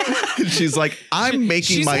 She's like, I'm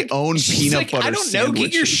making She's my like- own she's peanut like, butter I don't know.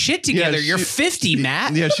 Get your sandwiches." shit together. Yeah, You're 50,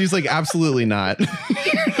 Matt. Yeah, she's like, "Absolutely not.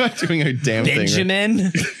 You're not doing a damn thing." Right?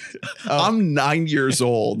 Benjamin. I'm 9 years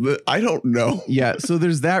old. I don't know. Yeah, so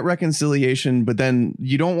there's that reconciliation, but then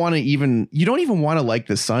you don't even want to like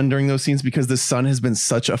the son during those scenes because the son has been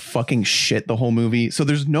such a fucking shit the whole movie. So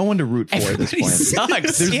there's no one to root for at this Everybody point.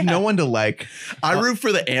 sucks. There's yeah. no one to like. I root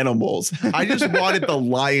for the animals. I just wanted the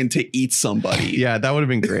lion to eat somebody. Yeah, that would have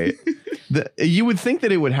been great. You would think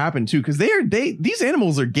that it would happen too, because these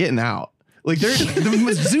animals are getting out. Like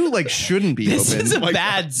the zoo like shouldn't be This open. is a Like,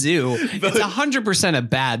 bad zoo. It's 100% a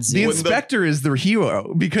bad The zoo. inspector is the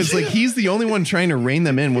hero because like he's the only one trying to rein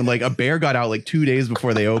them in when like a bear got out like 2 days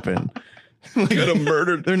before they open. Could have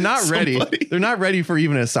murdered. They're not ready. somebody. They're not ready for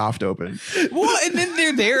even a soft open. Well, and then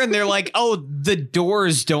they're there and they're like, "Oh, the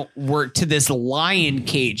doors don't work to this lion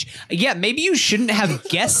cage." Yeah, maybe you shouldn't have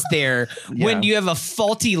guests there when you have a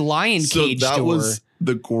faulty lion So cage that door.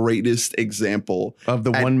 the greatest example of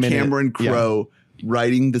the at 1 minute Cameron Crowe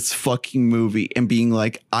writing this fucking movie and being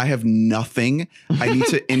like, I have nothing. I need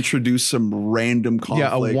to introduce some random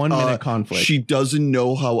conflict. Yeah, a 1 minute conflict. She doesn't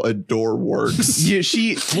know how a door works. Yeah,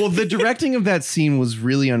 the directing of that scene was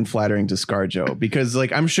really unflattering to ScarJo because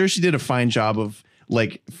like I'm sure she did a fine job of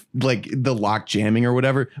like the lock jamming or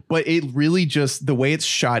whatever, but it really just the way it's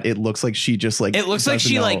shot, it looks like she just like It looks like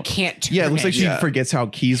she know. like can't turn Yeah, it looks like she Yeah. forgets how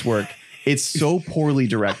keys work. It's so poorly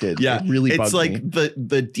directed. Yeah, it really it's bugged like me.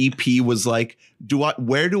 the DP was like,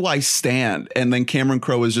 where do I stand? And then Cameron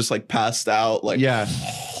Crowe was just like passed out. Like, Yeah.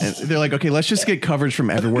 And they're like, okay, let's just get coverage from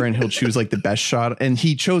everywhere and he'll choose like the best shot. And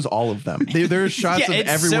he chose all of them. There are shots Yeah, of it's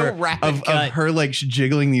so everywhere rapid of cut. her like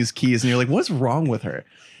jiggling these keys. And you're like, what's wrong with her?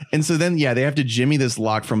 And so then, yeah, they have to jimmy this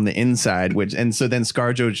lock from the inside, and so then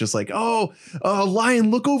ScarJo is just like, Lion,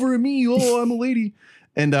 look over at me. Oh, I'm a lady.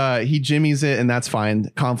 And he jimmies it and that's fine.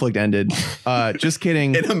 Conflict ended. Just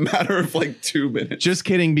kidding. in a matter of like 2 minutes. Just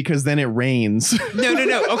kidding, because then it rains.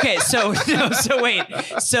 No. Okay, so wait.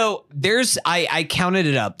 So there's I counted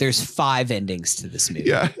it up. There's 5 endings to this movie.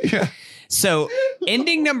 Yeah. So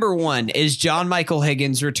ending number 1 is John Michael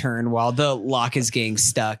Higgins' return while the lock is getting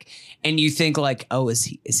stuck. And you think like, oh, is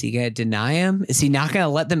he gonna deny him? Is he not gonna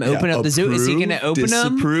let them open up the zoo? Is he gonna open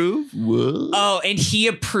them? Disapprove? What? Oh, and he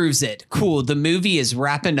approves it. Cool. The movie is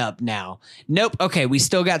wrapping up now. Nope. Okay, we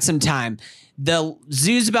still got some time. The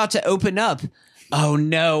zoo's about to open up. Oh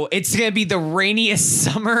no, it's gonna be the rainiest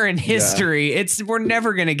summer in history. We're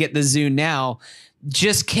never gonna get the zoo now.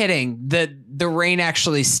 Just kidding. The rain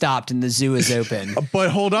actually stopped and the zoo is open. But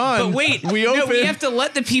hold on. But wait, we no, open. we have to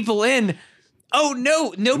let the people in. Oh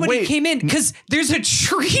no, nobody Wait. came in because there's a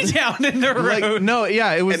tree down in the road. Like, no,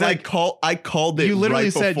 yeah, it was And like I called it. you literally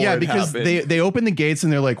right said, before yeah, it because happened. they open the gates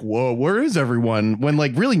and they're like, whoa, where is everyone? When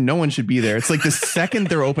like really no one should be there. It's like the second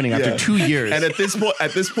they're opening after Yeah. 2 years. And at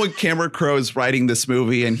this point, Cameron Crowe is writing this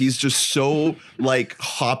movie, and he's just so like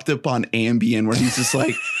hopped up on Ambien, where he's just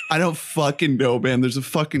like, I don't fucking know, man. There's a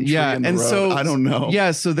fucking tree in the and road. so I don't know.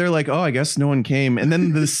 Yeah, so they're like, oh, I guess no one came. And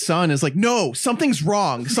then the son is like, no, something's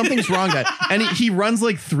wrong. Something's wrong, guy. And he runs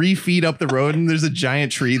like 3 feet up the road, and there's a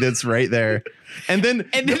giant tree that's right there. And then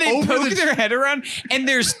they over poke the- their head around, and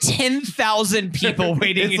there's 10,000 people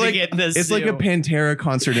waiting to get in this. It's like a Pantera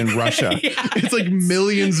concert in Russia. It's like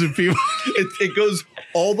millions of people. It goes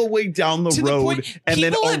all the way down the To the road point- and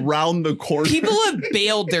then people have- around the corner. People have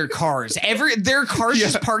bailed their cars. Their cars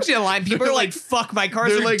just parked in a line. People are like, "Fuck, my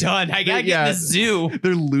cars they're are like- done. I gotta get in the zoo."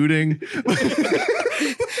 They're looting.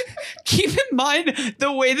 Keep in mind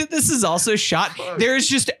the way that this is also shot. There's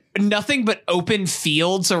just nothing but open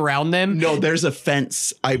fields around them. No, there's a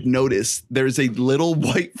fence. I've noticed. There's a little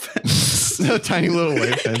white fence. A tiny little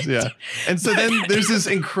white fence, yeah. And so then there's this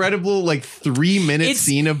incredible like 3-minute It's-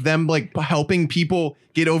 scene of them like helping people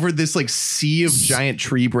get over this like sea of giant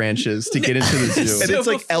tree branches to get into the zoo. And So it's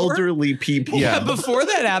like before- elderly people. Yeah. Before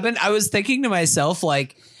that happened, I was thinking to myself,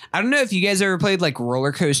 like, I don't know if you guys ever played like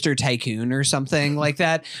Roller Coaster Tycoon or something like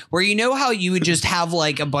that, where you know how you would just have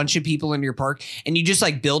like a bunch of people in your park and you just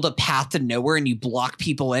like build a path to nowhere and you block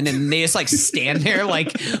people in and they just like stand there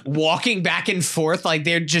like walking back and forth like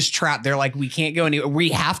they're just trapped. They're like, we can't go anywhere. We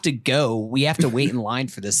have to go. We have to wait in line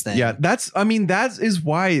for this thing. Yeah, that is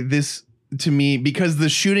why this, to me, because the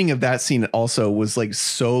shooting of that scene also was like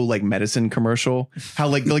so like medicine commercial. How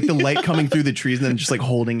like the light coming through the trees and then just like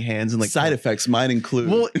holding hands and like Side effects might include.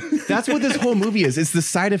 Well, that's what this whole movie is. It's the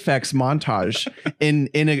side effects montage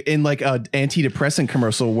in like a antidepressant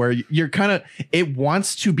commercial where you're kind of, it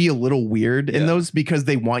wants to be a little weird in those because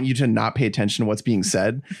they want you to not pay attention to what's being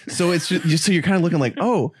said. So it's just so you're kind of looking like,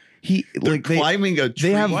 oh, they're climbing a tree.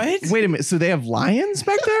 they have What? wait a minute, so they have lions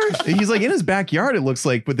back there? He's like in his backyard, it looks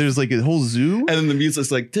like, but there's like a whole zoo. And then the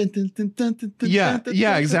music's like dun, dun, dun, dun, dun, dun, Yeah, dun, dun,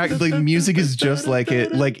 yeah, dun, exactly. dun, Like dun, music dun, is dun, just dun, like dun, it.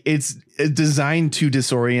 dun. Like it's designed to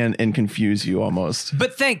disorient and confuse you almost.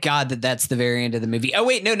 But thank God that that's the very end of the movie. Oh,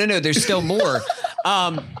 wait, no. There's still more.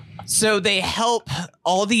 So they help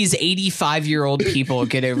all these 85-year-old people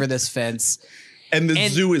get over this fence. And the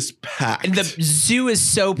And- zoo is packed. And the zoo is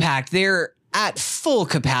so packed. They're at full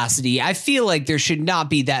capacity. I feel like there should not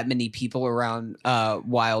be that many people around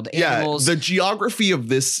wild animals. the geography of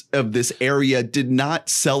this area did not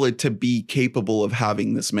sell it to be capable of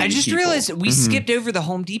having this many I just people. realized we skipped over the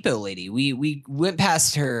Home Depot lady. We went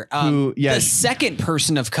past her. Who- yeah, the she- second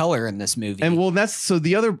person of color in this movie. And well, that's so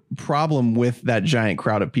the other problem with that giant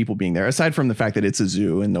crowd of people being there, aside from the fact that it's a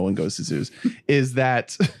zoo and no one goes to zoos, is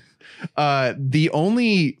that the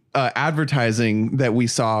only advertising that we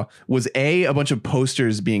saw was a bunch of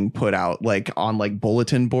posters being put out like on like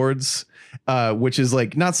bulletin boards, which is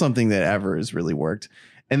like not something that ever has really worked.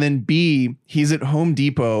 And then B, he's at Home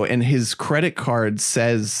Depot and his credit card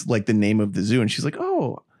says like the name of the zoo. And she's like,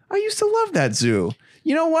 oh, I used to love that zoo.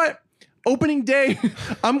 You know what? Opening day,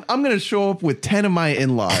 I'm going to show up with 10 of my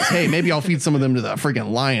in-laws. Hey, maybe I'll feed some of them to the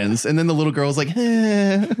freaking lions. And then the little girl's like, what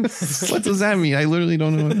does that mean? I literally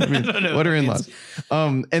don't know what that means. What are in-laws?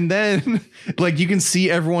 And then like you can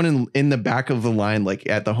see everyone in the back of the line, like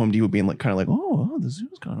at the Home Depot being like, kind of like, oh, the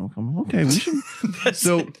zoo's kind of coming. Okay, we should.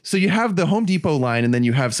 So you have the Home Depot line and then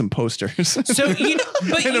you have some posters. So,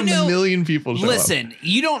 but and a million people show listen, up.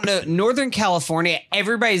 You don't know Northern California,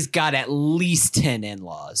 everybody's got at least 10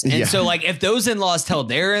 in-laws. And so like if those in-laws tell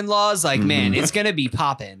their in-laws, like, man, it's going to be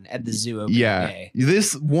popping at the zoo opening day.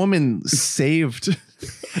 This woman saved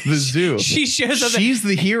the zoo. She shows up. She's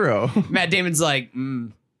the hero. Matt Damon's like,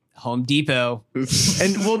 Home Depot.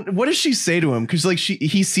 And well, what does she say to him? Because like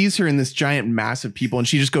he sees her in this giant mass of people and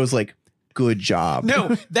she just goes like, good job.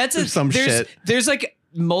 No, that's shit. There's like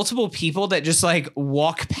multiple people that just like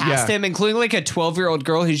walk past him, including like a 12-year-old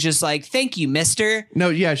girl who's just like, thank you, mister. No,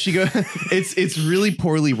 yeah, she goes, it's really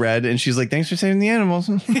poorly read. And she's like, thanks for saving the animals.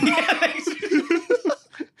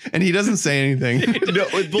 And he doesn't say anything. No,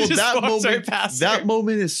 well, that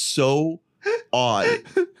moment is so odd.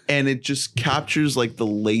 And it just captures like the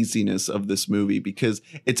laziness of this movie because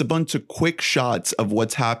it's a bunch of quick shots of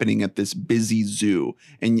what's happening at this busy zoo.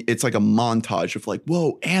 And it's like a montage of like,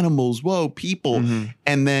 whoa, animals, whoa, people. Mm-hmm.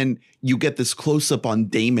 And then you get this close up on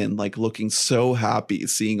Damon, like looking so happy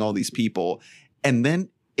seeing all these people. And then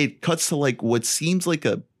it cuts to like what seems like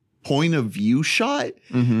a point of view shot.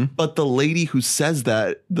 Mm-hmm. But the lady who says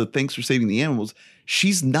that, the thanks for saving the animals,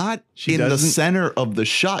 she's not in the center of the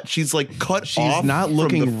shot. She's like cut off. She's not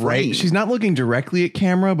looking from the right. frame. She's not looking directly at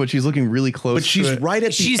camera, but she's looking really close. But she's right at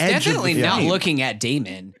the She's edge definitely of the not frame. looking at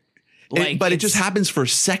Damon. Like, But it just happens for a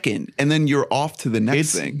second, and then you're off to the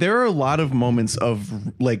next thing. There are a lot of moments of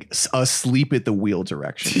like asleep at the wheel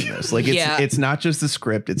direction in this. Like it's not just the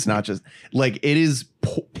script. It's not just like it is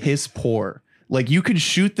piss poor. Like you could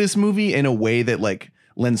shoot this movie in a way that like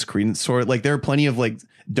lends credence to it. Like there are plenty of like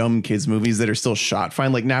dumb kids movies that are still shot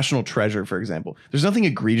fine, like National Treasure, for example. There's nothing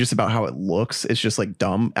egregious about how it looks. It's just like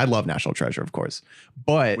dumb. I love National Treasure, of course,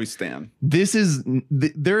 but We stand. this is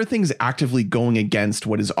there are things actively going against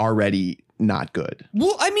what is already not good.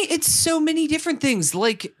 Well, I mean, it's so many different things.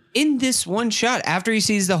 Like in this one shot, after he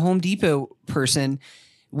sees the Home Depot person,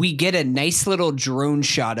 we get a nice little drone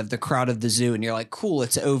shot of the crowd of the zoo, and you're like, cool,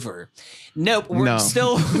 it's over. Nope, we're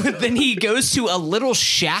still. Then he goes to a little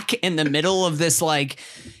shack in the middle of this like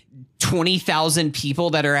 20,000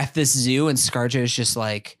 people that are at this zoo, and ScarJo's just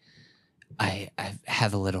like, I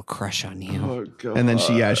have a little crush on you. Oh, God. And then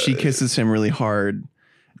she kisses him really hard.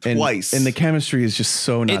 And, Twice. And the chemistry is just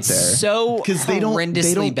so not It's there. so Because they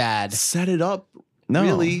horrendously don't bad. set it up. No.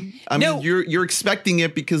 Really? I mean, you're expecting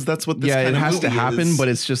it because that's what this Yeah, kind it of has to movie happen, is. but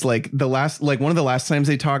it's just like one of the last times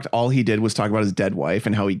they talked, all he did was talk about his dead wife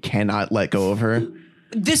and how he cannot let go of her.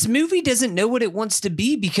 This movie doesn't know what it wants to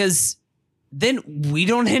be because then we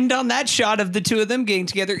don't end on that shot of the two of them getting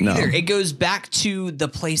together either. It goes back to the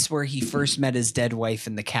place where he first met his dead wife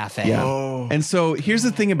in the cafe. Yeah. Oh. And so here's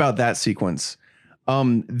the thing about that sequence.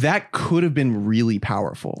 That could have been really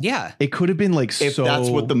powerful. Yeah. It could have been like if that's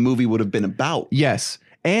what the movie would have been about. Yes.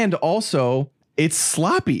 And also it's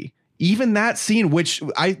sloppy. Even that scene,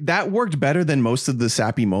 that worked better than most of the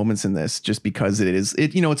sappy moments in this, just because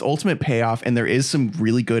it's ultimate payoff, and there is some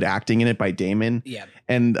really good acting in it by Damon. Yeah.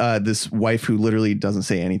 And this wife who literally doesn't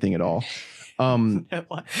say anything at all. And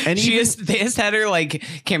they just had her like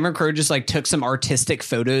Cameron Crowe just like took some artistic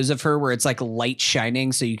photos of her where it's like light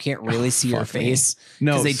shining so you can't really see her face.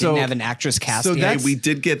 No, because they didn't have an actress cast. so yet. that's- We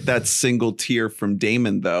did get that single tear from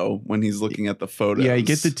Damon though when he's looking at the photos. Yeah, you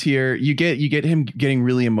get the tear. You get him getting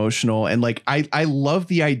really emotional, and like I love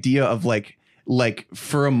the idea of like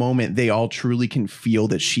for a moment they all truly can feel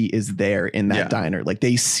that she is there in that diner. Like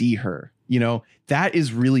they see her. That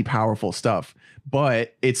is really powerful stuff.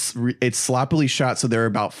 But it's sloppily shot, so there are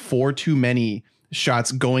about 4 too many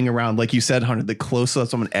shots going around, like you said, Hunter, the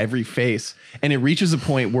close-ups on every face, and it reaches a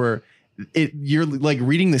point where you're like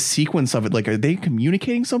reading the sequence of it, like, are they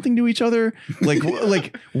communicating something to each other? Like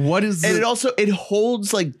what is? And it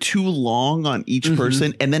holds like too long on each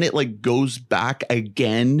person, and then it like goes back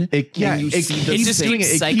again. It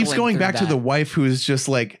keeps going back to the wife who is just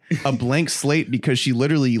like a blank slate because she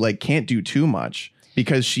literally like can't do too much.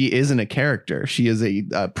 Because she isn't a character. She is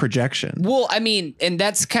a projection. Well, I mean, and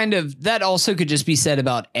that also could just be said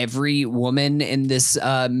about every woman in this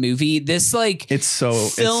movie. This like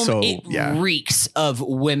it reeks of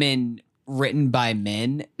women written by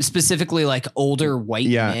men, specifically like older white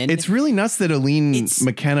men. It's really nuts that Aline It's-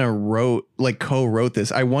 McKenna co-wrote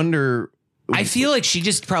this. I wonder. I feel like she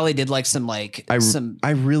just probably did like some like some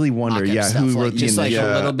I really wonder. mock-up Yeah, stuff, who like, wrote just the like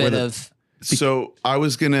initial? a little bit What- of So I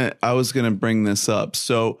was gonna bring this up.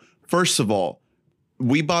 So first of all,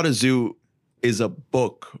 We Bought a Zoo is a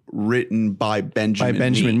book written by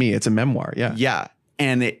Benjamin Mee. It's a memoir. Yeah. Yeah.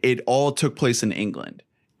 And it all took place in England,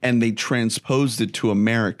 and they transposed it to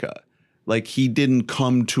America. Like, he didn't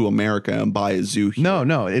come to America and buy a zoo here.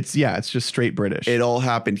 No, it's just straight British. It all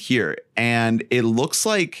happened here. And it looks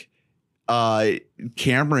like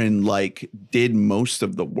Cameron like did most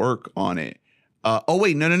of the work on it. Oh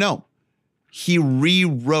wait, no. He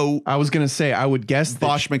rewrote I was gonna say, I would guess that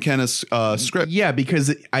Bosch McKenna's script. Yeah,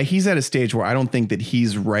 because he's at a stage where I don't think that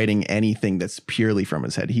he's writing anything that's purely from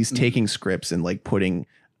his head. He's taking scripts and like putting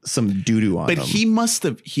some doo-doo on But them. he must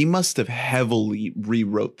have heavily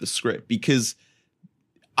rewrote the script, because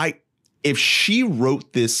if she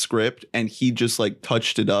wrote this script and he just like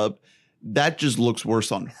touched it up, that just looks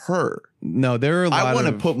worse on her. No, there are a lot I want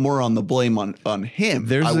to of put more on the blame on him.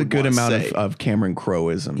 there's I a would good wanna amount say. of Cameron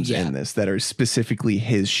Crowe-isms Yeah. in this that are specifically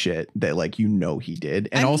his shit that like he did.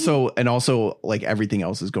 And I also like everything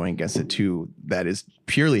else is going against it too. That is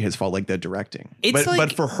purely his fault, like the directing. it's but, like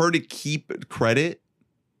but for her to keep credit,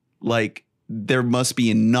 like, there must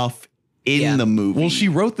be enough in Yeah. the movie. Well, she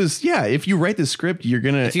wrote this. Yeah, if you write the script, you're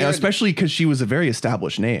gonna, If you're- especially because she was a very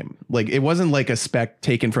established name. Like, it wasn't like a spec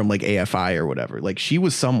taken from like AFI or whatever. Like, she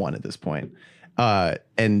was someone at this point.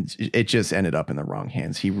 And it just ended up in the wrong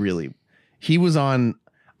hands. He was on,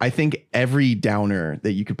 I think, every downer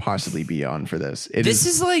that you could possibly be on for this. this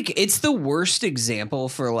is like it's the worst example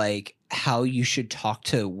for like how you should talk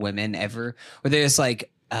to women ever, where there's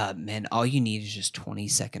like man, all you need is just 20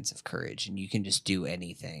 seconds of courage and you can just do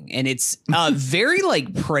anything. And it's very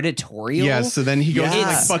like predatorial. Yeah, so then he goes and like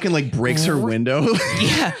It's- fucking like breaks her window.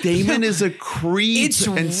 Yeah. Damon is a creep, It's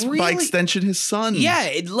and by really- extension, his son. Yeah,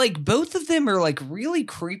 like both of them are like really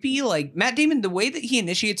creepy. Like Matt Damon, the way that he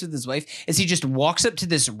initiates with his wife is he just walks up to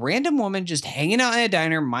this random woman just hanging out in a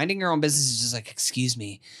diner, minding her own business, is just like, "Excuse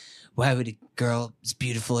me, why would a girl as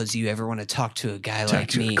beautiful as you ever want to talk to a guy Talk like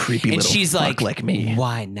to a me?" creepy and little she's fuck like me.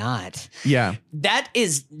 "Why not?" Yeah. That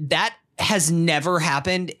has never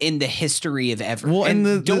happened in the history of ever. Well, and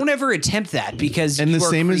the- don't ever attempt that, because And you the are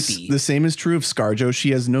same creepy. is true of ScarJo.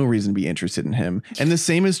 She has no reason to be interested in him. And the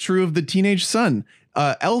same is true of the teenage son.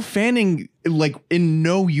 Elle Fanning, like, in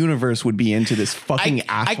no universe would be into this fucking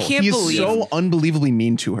I asshole. can't He's believe- so unbelievably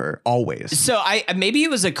mean to her always. So I maybe it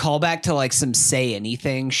was a callback to like some Say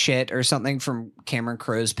Anything shit or something from Cameron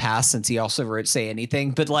Crowe's past, since he also wrote Say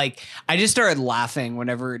Anything. But like I just started laughing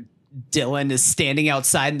whenever Dylan is standing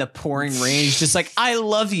outside in the pouring rain, he's just like, "I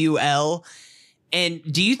love you, Elle." And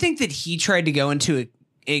do you think that he tried to go in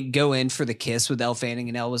for the kiss with Elle Fanning,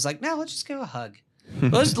 and Elle was like, "No, let's just go hug.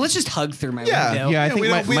 let's just hug through my window." Yeah, I think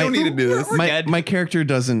we don't need to do this. We're good. my character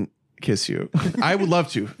doesn't kiss you. I would love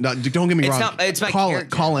to. No, don't get me It's wrong. not- it's my Colin,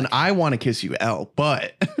 character. Colin, I want to kiss you, Elle,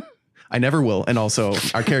 but I never will. And also,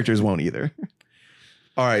 our characters won't either.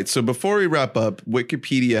 All right. So before we wrap up,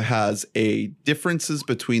 Wikipedia has a differences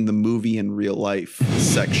between the movie and real life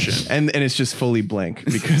section. And it's just fully blank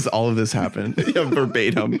because all of this happened. Yeah,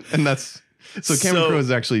 verbatim. And that's so Cameron So- Crowe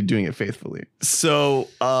is actually doing it faithfully. So,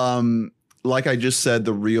 like I just said,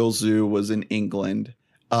 the real zoo was in England.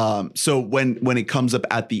 So when it comes up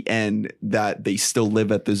at the end that they still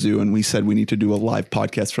live at the zoo, and we said we need to do a live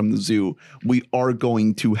podcast from the zoo, we are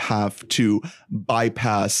going to have to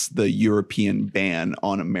bypass the European ban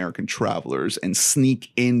on American travelers and sneak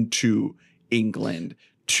into England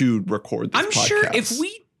to record this I'm podcast. sure if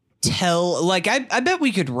we tell, like, I bet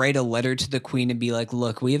we could write a letter to the Queen and be like,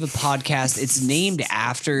 "Look, we have a podcast. It's named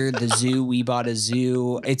after the zoo. We bought a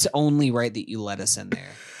zoo. It's only right that you let us in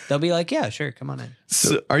there." They'll be like, "Yeah, sure, come on in."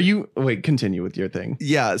 So are you continue with your thing.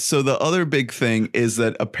 Yeah. So the other big thing is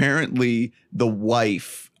that apparently the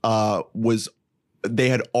wife they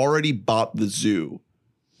had already bought the zoo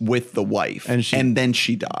with the wife, And then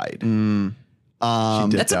she died. Mm,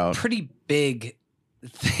 did. That's out. a pretty big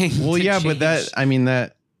thing. well, to yeah, but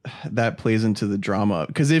change. that plays into the drama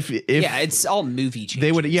because if yeah, it's all movie changes.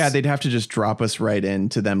 they would, they'd have to just drop us right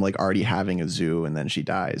into them like already having a zoo and then she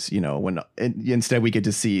dies, when instead we get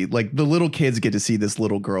to see like the little kids get to see this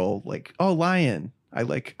little girl like, oh, lion.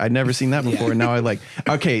 I'd never seen that before. And now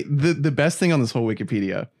okay. The best thing on this whole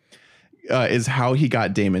Wikipedia is how he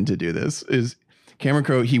got Damon to do this is Cameron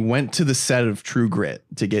Crowe. He went to the set of True Grit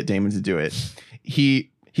to get Damon to do it. He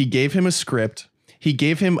gave him a script. He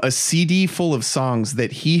gave him a CD full of songs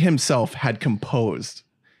that he himself had composed.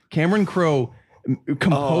 Cameron Crowe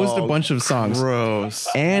composed a Oh, bunch of songs. Gross.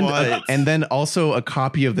 And What? and then also a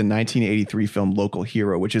copy of the 1983 film Local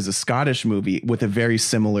Hero, which is a Scottish movie with a very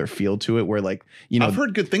similar feel to it, where like, you know, I've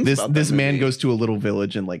heard good things this about that this man movie. goes to a little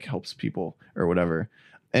village and like helps people or whatever.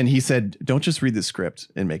 And he said, don't just read the script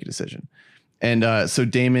and make a decision. And so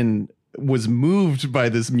Damon was moved by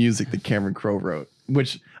this music that Cameron Crowe wrote,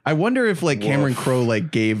 which I wonder if like Cameron Woof. Crowe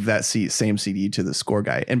like gave that same CD to the score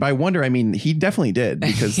guy. And by wonder, I mean, he definitely did,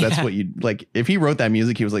 because that's Yeah. what you like. If he wrote that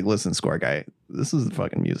music, he was like, listen, score guy, this is the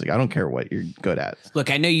fucking music. I don't care what you're good at. Look,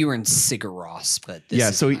 I know you were in Sigur Rós, but this Yeah.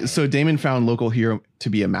 is So my- so Damon found Local Hero to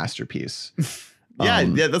be a masterpiece. Yeah,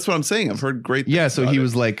 that's what I'm saying. I've heard great things Yeah. So about he it.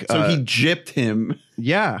 was like, So he gypped him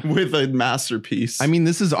yeah. with a masterpiece. I mean,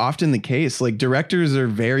 this is often the case. Like directors are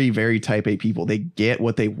very, very type A people. They get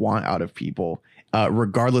what they want out of people,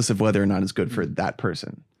 regardless of whether or not it's good for that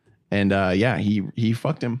person. And yeah, he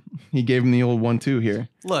fucked him. He gave him the old 1-2 here.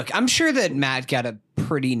 Look, I'm sure that Matt got a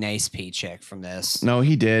pretty nice paycheck from this. No,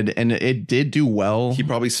 he did, and it did do well. he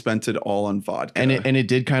probably spent it all on vodka. and it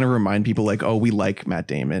did kind of remind people like, oh, we like Matt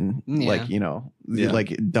Damon, Yeah. like, you know, Yeah.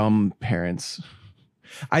 like dumb parents.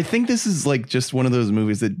 I think this is like just one of those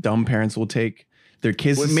movies that dumb parents will take their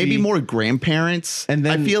kids Well, to maybe see. more grandparents. And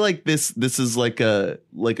then- I feel like this is like a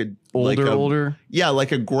older. Yeah,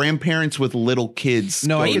 like a grandparents with little kids.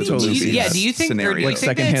 No, I go could to totally the see movies that. do you think, or do scenario. you Like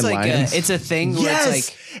think that it's Secondhand like Lions? it's a thing where Yes,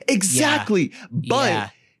 it's like, exactly. But yeah,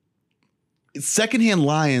 Secondhand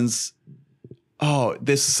Lions. Oh,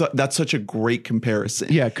 that's such a great comparison.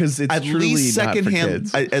 Yeah, because it's at truly least not for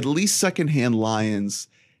secondhand. kids. At least Secondhand Lions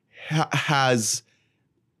has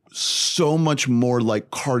so much more like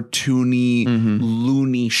cartoony, Mhm.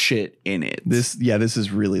 loony shit in it. This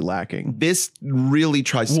is really lacking. This really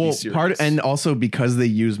tries to be Well, serious. and also because they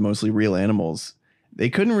use mostly real animals, they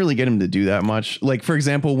couldn't really get him to do that much. Like, for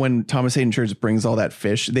example, when Thomas Hayden Church brings all that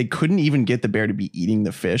fish, they couldn't even get the bear to be eating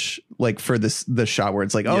the fish. Like for the shot where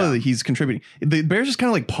it's like, oh, Yeah. he's contributing. The bear's just kind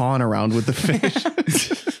of like pawing around with the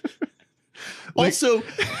fish. Also,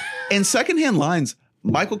 in Secondhand Lines,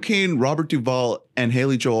 Michael Caine, Robert Duvall, and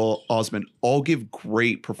Haley Joel Osment all give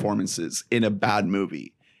great performances in a bad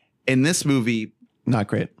movie. In this movie, Not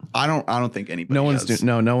great. I don't think anybody. No one's has.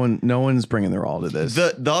 no one's bringing their all to this.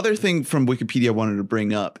 The other thing from Wikipedia I wanted to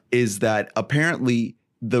bring up is that apparently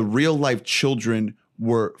the real life children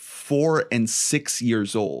were 4 and 6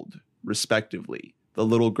 years old, respectively. The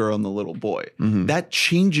little girl and the little boy. Mhm. That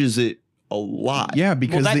changes it a lot. Yeah, well,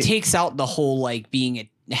 because that they, takes out the whole like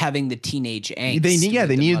having the teenage angst. they with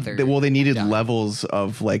the needed mother they needed dying. levels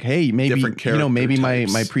of like, hey, maybe Different maybe my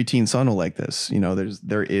character types. preteen son will like this. You know,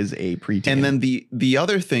 there is a preteen. And then the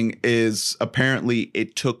other thing is apparently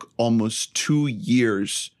it took almost 2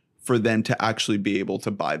 years for them to actually be able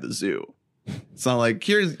to buy the zoo. It's not like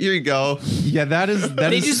here you go. yeah, that is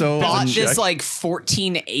They is just so bought unchecked. this like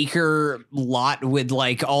 14-acre lot with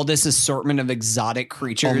like all this assortment of exotic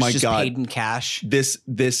creatures Oh my just God. paid in cash. This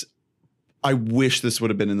I wish this would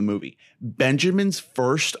have been in the movie. Benjamin's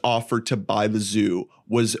first offer to buy the zoo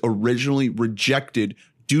was originally rejected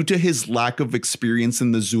due to his lack of experience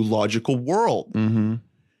in the zoological world. Mhm.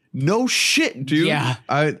 No shit, dude. Yeah.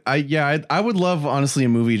 I would love honestly a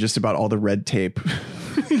movie just about all the red tape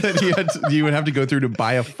that you would have to go through to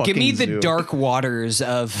buy a fucking Give me the zoo. dark waters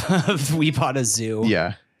of We Bought a Zoo.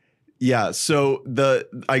 Yeah. Yeah, so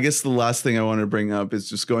I guess the last thing I want to bring up is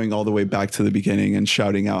just going all the way back to the beginning and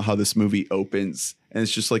shouting out how this movie opens, and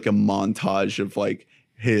it's just like a montage of like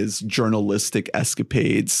his journalistic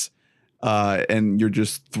escapades, and you're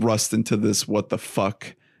just thrust into this what the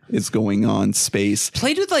fuck is going on space.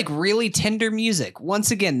 Played with like really tender music. Once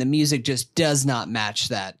again, the music just does not match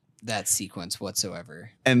that sequence whatsoever.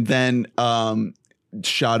 And then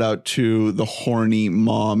shout out to the horny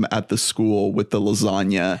mom at the school with the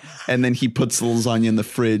lasagna, and then he puts the lasagna in the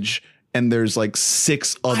fridge and there's like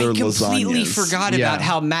 6 other I completely lasagnas. forgot Yeah. about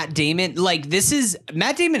how Matt Damon, like this is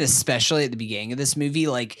Matt Damon, especially at the beginning of this movie,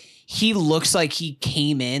 like he looks like he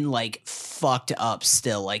came in like fucked up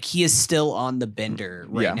still. Like he is still on the bender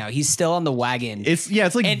right Yeah. now. He's still on the wagon. It's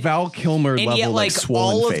like And- Val Kilmer and level yet like like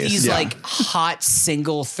swollen all of face. these Yeah. like hot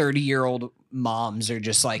single 30-year-old moms are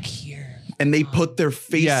just like here. And they put their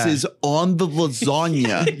faces on the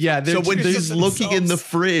lasagna. Yeah, they're So when just he's looking in the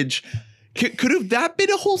fridge, could have that been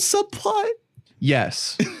a whole subplot?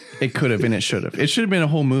 Yes, it could have and it should have. It should have been a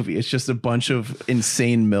whole movie. It's just a bunch of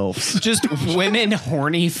insane milfs. Just women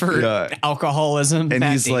horny for Yeah. alcoholism. And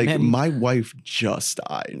Matt he's like, Damon. my wife just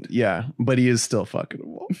died. Yeah, but he is still fucking them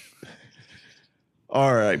all.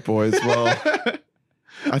 All right, boys. Well,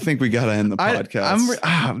 I think we got to end the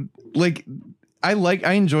podcast.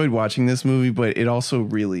 I enjoyed watching this movie, but it also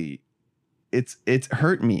really it's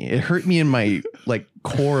hurt me. It hurt me in my like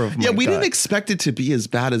core of my Yeah, we gut. didn't expect it to be as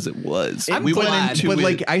bad as it was. I'm we glad. went into But it,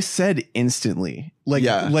 like I said instantly, like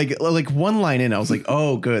Yeah. like one line in, I was like,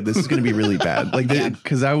 oh, good, this is gonna be really bad. Like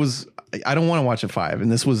because I don't want to watch a 5,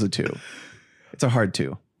 and this was a 2. It's a hard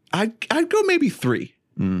 2. I'd go maybe 3.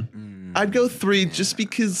 Mm. I'd go 3 just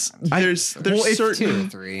because there's well, it's certain 2 or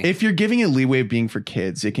 3. If you're giving it leeway being for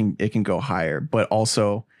kids, it can go higher. But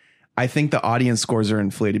also, I think the audience scores are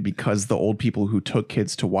inflated because the old people who took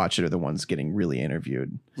kids to watch it are the ones getting really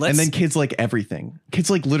interviewed. And then kids like everything. Kids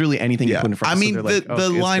like literally anything you Yeah, put in front I of them. mean So they're like, the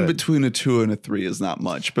 "Okay, it's line good." between a 2 and a 3 is not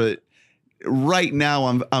much, but right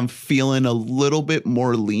now I'm feeling a little bit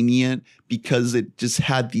more lenient because it just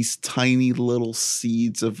had these tiny little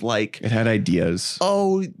seeds of like, It had ideas.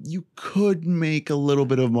 oh, you could make a little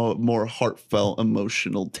bit of a more heartfelt,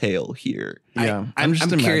 emotional tale here. Yeah, I'm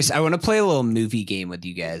just curious. I want to play a little movie game with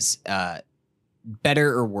you guys. Better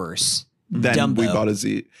or worse? Then Dumbo. we bought a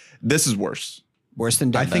Z. This is worse. Worse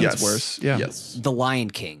than Dumbo? I think Yes. it's worse. Yeah. Yes. The Lion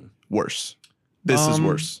King. Worse. This is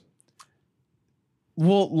worse.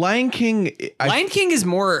 Well, Lion King. Lion King is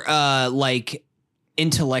more like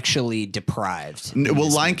intellectually deprived. Well,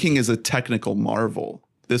 Lion King is a technical marvel.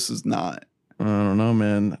 This is not. I don't know,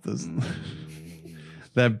 man.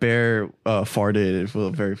 That bear farted. It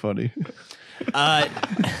felt very funny.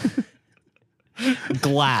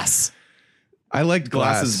 Glass. I liked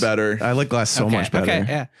Glass is better. I like Glass so much better.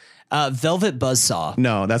 Okay, yeah. Velvet Buzzsaw.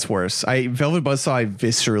 No, that's worse. Velvet Buzzsaw, I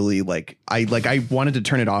viscerally I wanted to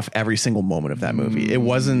turn it off every single moment of that movie. It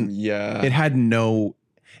wasn't. Yeah. It had no.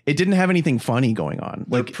 It didn't have anything funny going on.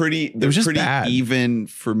 They're Like pretty. They're was just pretty bad. even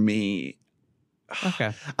for me.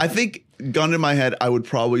 Okay. I think, gun to my head, I would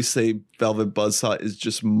probably say Velvet Buzzsaw is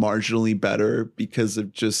just marginally better because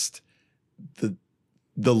of just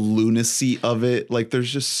the lunacy of it. Like,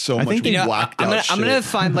 there's just so much think they- whacked out shit. I'm gonna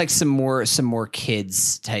find like some more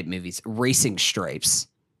kids type movies. Racing Stripes.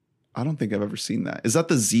 I don't think I've ever seen that. Is that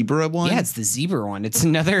the zebra one? Yeah, it's the zebra one. It's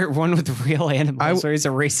another one with real animals where he's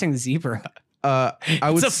a racing zebra. I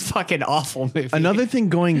would. It's a fucking awful movie. Another thing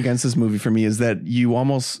going against this movie for me is that you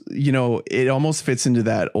almost, it almost fits into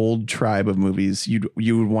that old tribe of movies. You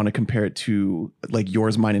would want to compare it to like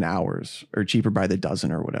Yours, Mine, and Ours or Cheaper by the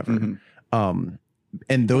Dozen or whatever. Mhm.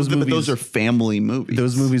 And those movies, But those are family movies.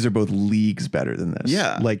 those movies are both leagues better than this.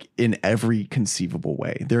 Yeah. Like in every conceivable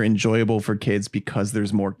way. They're enjoyable for kids because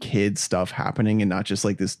there's more kid stuff happening and not just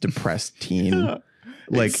like this depressed teen. Yeah,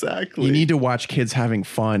 Like exactly. you need to watch kids having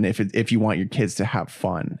fun if you want your kids to have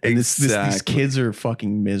fun. And these Exactly. kids are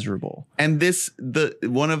fucking miserable. And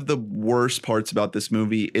one of the worst parts about this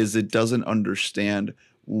movie is it doesn't understand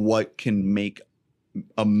what can make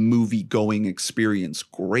a movie going experience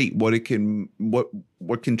great, what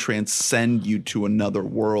can transcend you to another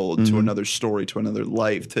world, to Mhm. another story, to another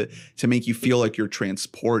life, to make you feel like you're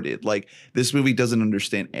transported. Like, this movie doesn't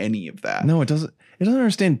understand any of that. No, it doesn't. It doesn't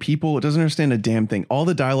understand people. It doesn't understand a damn thing. All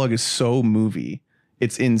the dialogue is so movie.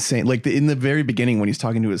 It's insane. Like in the very beginning when he's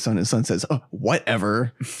talking to his son says, "Oh,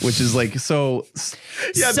 whatever," which is like so.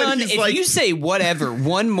 Yeah, then Son, he's if like- you say whatever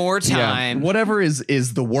one more time, whatever is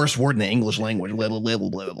the worst word in the English language.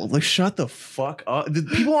 Like shut the fuck up.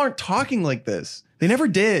 People aren't talking like this. They never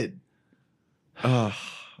did.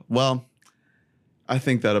 Well, I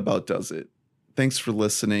think that about does it. Thanks for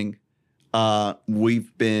listening.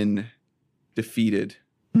 We've been defeated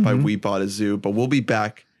by Mhm. We Bought a Zoo, but we'll be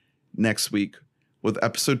back next week with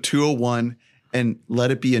episode 201 and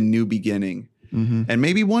let it be a new beginning. Mhm. And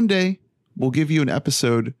maybe one day we'll give you an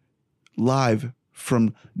episode live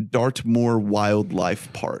from Dartmoor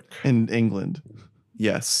Wildlife Park. In England.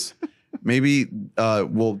 Yes. Maybe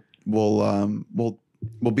we'll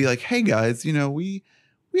be like, hey guys, we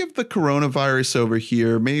have the coronavirus over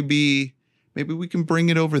here. Maybe we can bring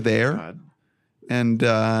it over there. God. And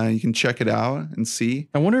you can check it out and see.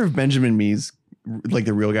 I wonder if Benjamin Mee's like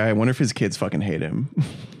the real guy. I wonder if his kids fucking hate him.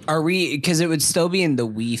 are we? Because it would still be in the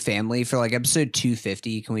We family for like episode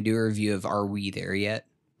 250. Can we do a review of Are We There Yet?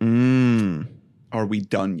 Are we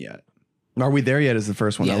done yet? Are We There Yet is the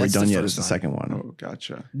first one. Yeah, Are We that's the Done Yet first is the one. second one. Oh,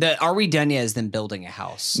 gotcha. The Are We Done Yet is them building a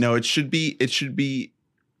house. No, it should be.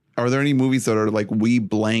 Are there any movies that are like we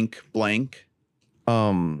blank blank?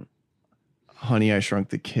 Honey, I Shrunk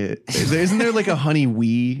the Kid. Isn't there like a Honey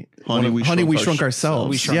We We Shrunk Ourselves?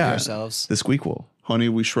 We Shrunk yeah. Ourselves. The Squeakquel. Honey,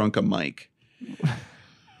 we shrunk a mic.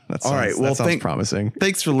 That All right, sounds- well, that sounds thank- promising.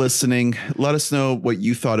 Thanks for listening. Let us know what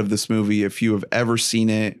you thought of this movie. If you have ever seen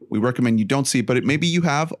it, we recommend you don't see it, but maybe you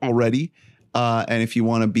have already. And if you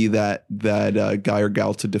want to be that guy or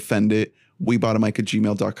gal to defend it,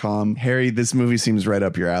 weboughtamike@gmail.com. Harry, this movie seems right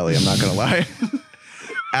up your alley. I'm not gonna lie.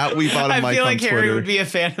 At We Bought a I Mic feel on like Harry Twitter. would be a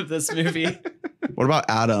fan of this movie. What about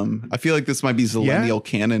Adam? I feel like this might be Zillennial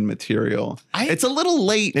canon material. It's a little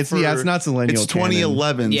late. It's not Zillennial. It's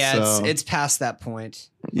 2011. Yeah, so, it's past that point.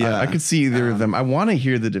 yeah. I could see either of them. I want to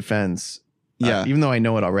hear the defense. Yeah. Even though I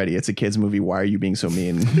know it already. It's a kids movie. Why are you being so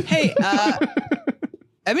mean? Hey,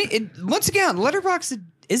 I mean, once again, Letterboxd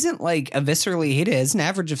isn't like a viscerally hated. It's an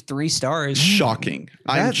average of 3 stars. Shocking.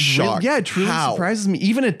 I'm That's shocked. yeah, it truly How? surprises me.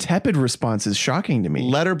 Even a tepid response is shocking to me.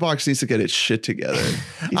 Letterboxd needs to get its shit together.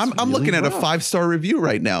 I'm really looking at a rough. 5-star review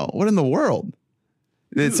right now. What in the world?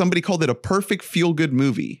 Somebody called it a perfect feel-good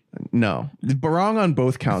movie. No, wrong on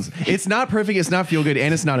both counts. It's not perfect. It's not feel good,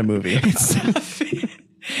 and it's not a movie.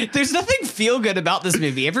 There's nothing feel good about this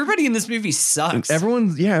movie. Everybody in this movie sucks.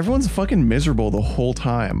 Everyone's fucking miserable the whole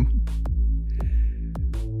time.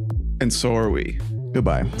 And so are we.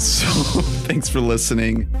 Goodbye. So thanks for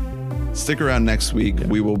listening. Stick around next week.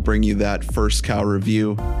 We will bring you that first cow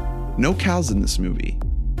review. No cows in this movie.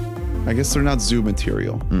 I guess they're not zoo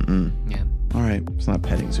material. Yeah. All right. It's not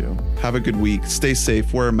petting zoo. Have a good week. Stay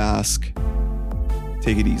safe. Wear a mask.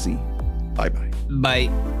 Take it easy. Bye-bye. Bye.